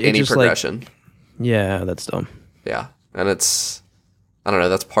 you don't get any progression. Like, yeah, that's dumb. Yeah, and it's, I don't know,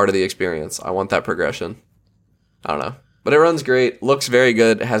 that's part of the experience. I want that progression. I don't know. But it runs great, looks very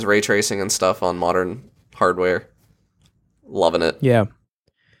good, it has ray tracing and stuff on modern hardware. Loving it. Yeah.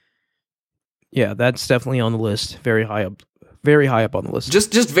 Yeah, that's definitely on the list. Very high up on the list.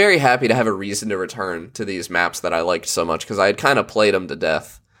 Just very happy to have a reason to return to these maps that I liked so much, because I had kind of played them to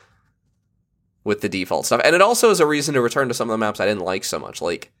death with the default stuff. And it also is a reason to return to some of the maps I didn't like so much.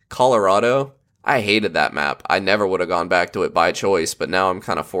 Like Colorado, I hated that map. I never would have gone back to it by choice, but now I'm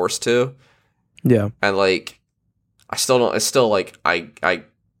kind of forced to. Yeah. And, like, I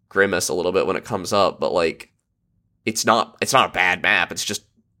grimace a little bit when it comes up, but, like, it's not a bad map. It's just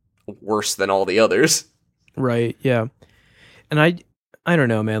worse than all the others. Right. Yeah. And I don't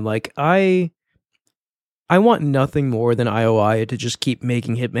know, man. Like, I want nothing more than IOI to just keep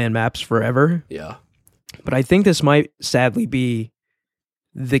making Hitman maps forever. Yeah. But I think this might sadly be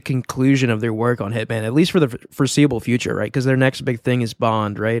the conclusion of their work on Hitman, at least for the foreseeable future, right? Because their next big thing is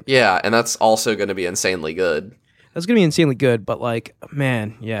Bond, right? Yeah, and that's also going to be insanely good. That's going to be insanely good, but, like,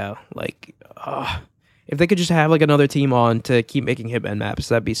 man, yeah, like, if they could just have, like, another team on to keep making Hitman maps,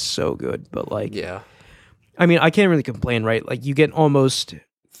 that'd be so good. But, like, yeah, I mean, I can't really complain, right? Like, you get almost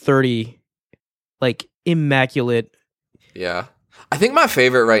 30, like, immaculate. Yeah. I think my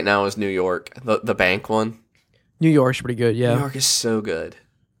favorite right now is New York, the bank one. New York's pretty good, yeah. New York is so good.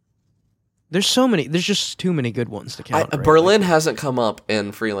 There's just too many good ones to count. Right? Berlin hasn't come up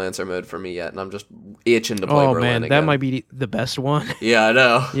in freelancer mode for me yet, and I'm just itching to play Berlin again. That might be the best one. Yeah, I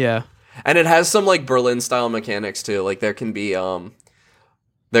know. Yeah. And it has some, like, Berlin-style mechanics, too. Like, there can be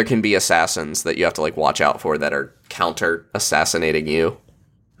assassins that you have to, like, watch out for that are counter-assassinating you.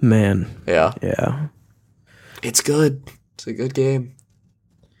 Man. Yeah. Yeah. It's good. It's a good game.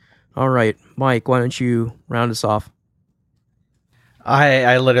 All right. Mike, why don't you round us off?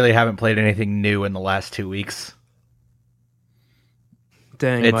 I literally haven't played anything new in the last 2 weeks.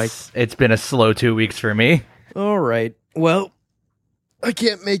 Dang, Mike. It's been a slow 2 weeks for me. All right. Well, I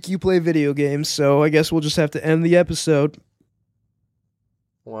can't make you play video games, so I guess we'll just have to end the episode.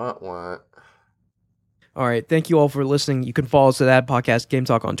 What? All right, thank you all for listening. You can follow us at @podcast Game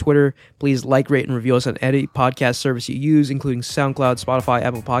Talk on Twitter. Please like, rate, and review us on any podcast service you use, including SoundCloud, Spotify,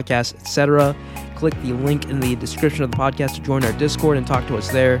 Apple Podcasts, etc. Click the link in the description of the podcast to join our Discord and talk to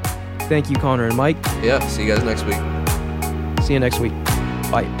us there. Thank you, Connor and Mike. Yeah, see you guys next week. See you next week.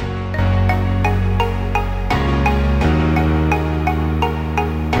 Bye.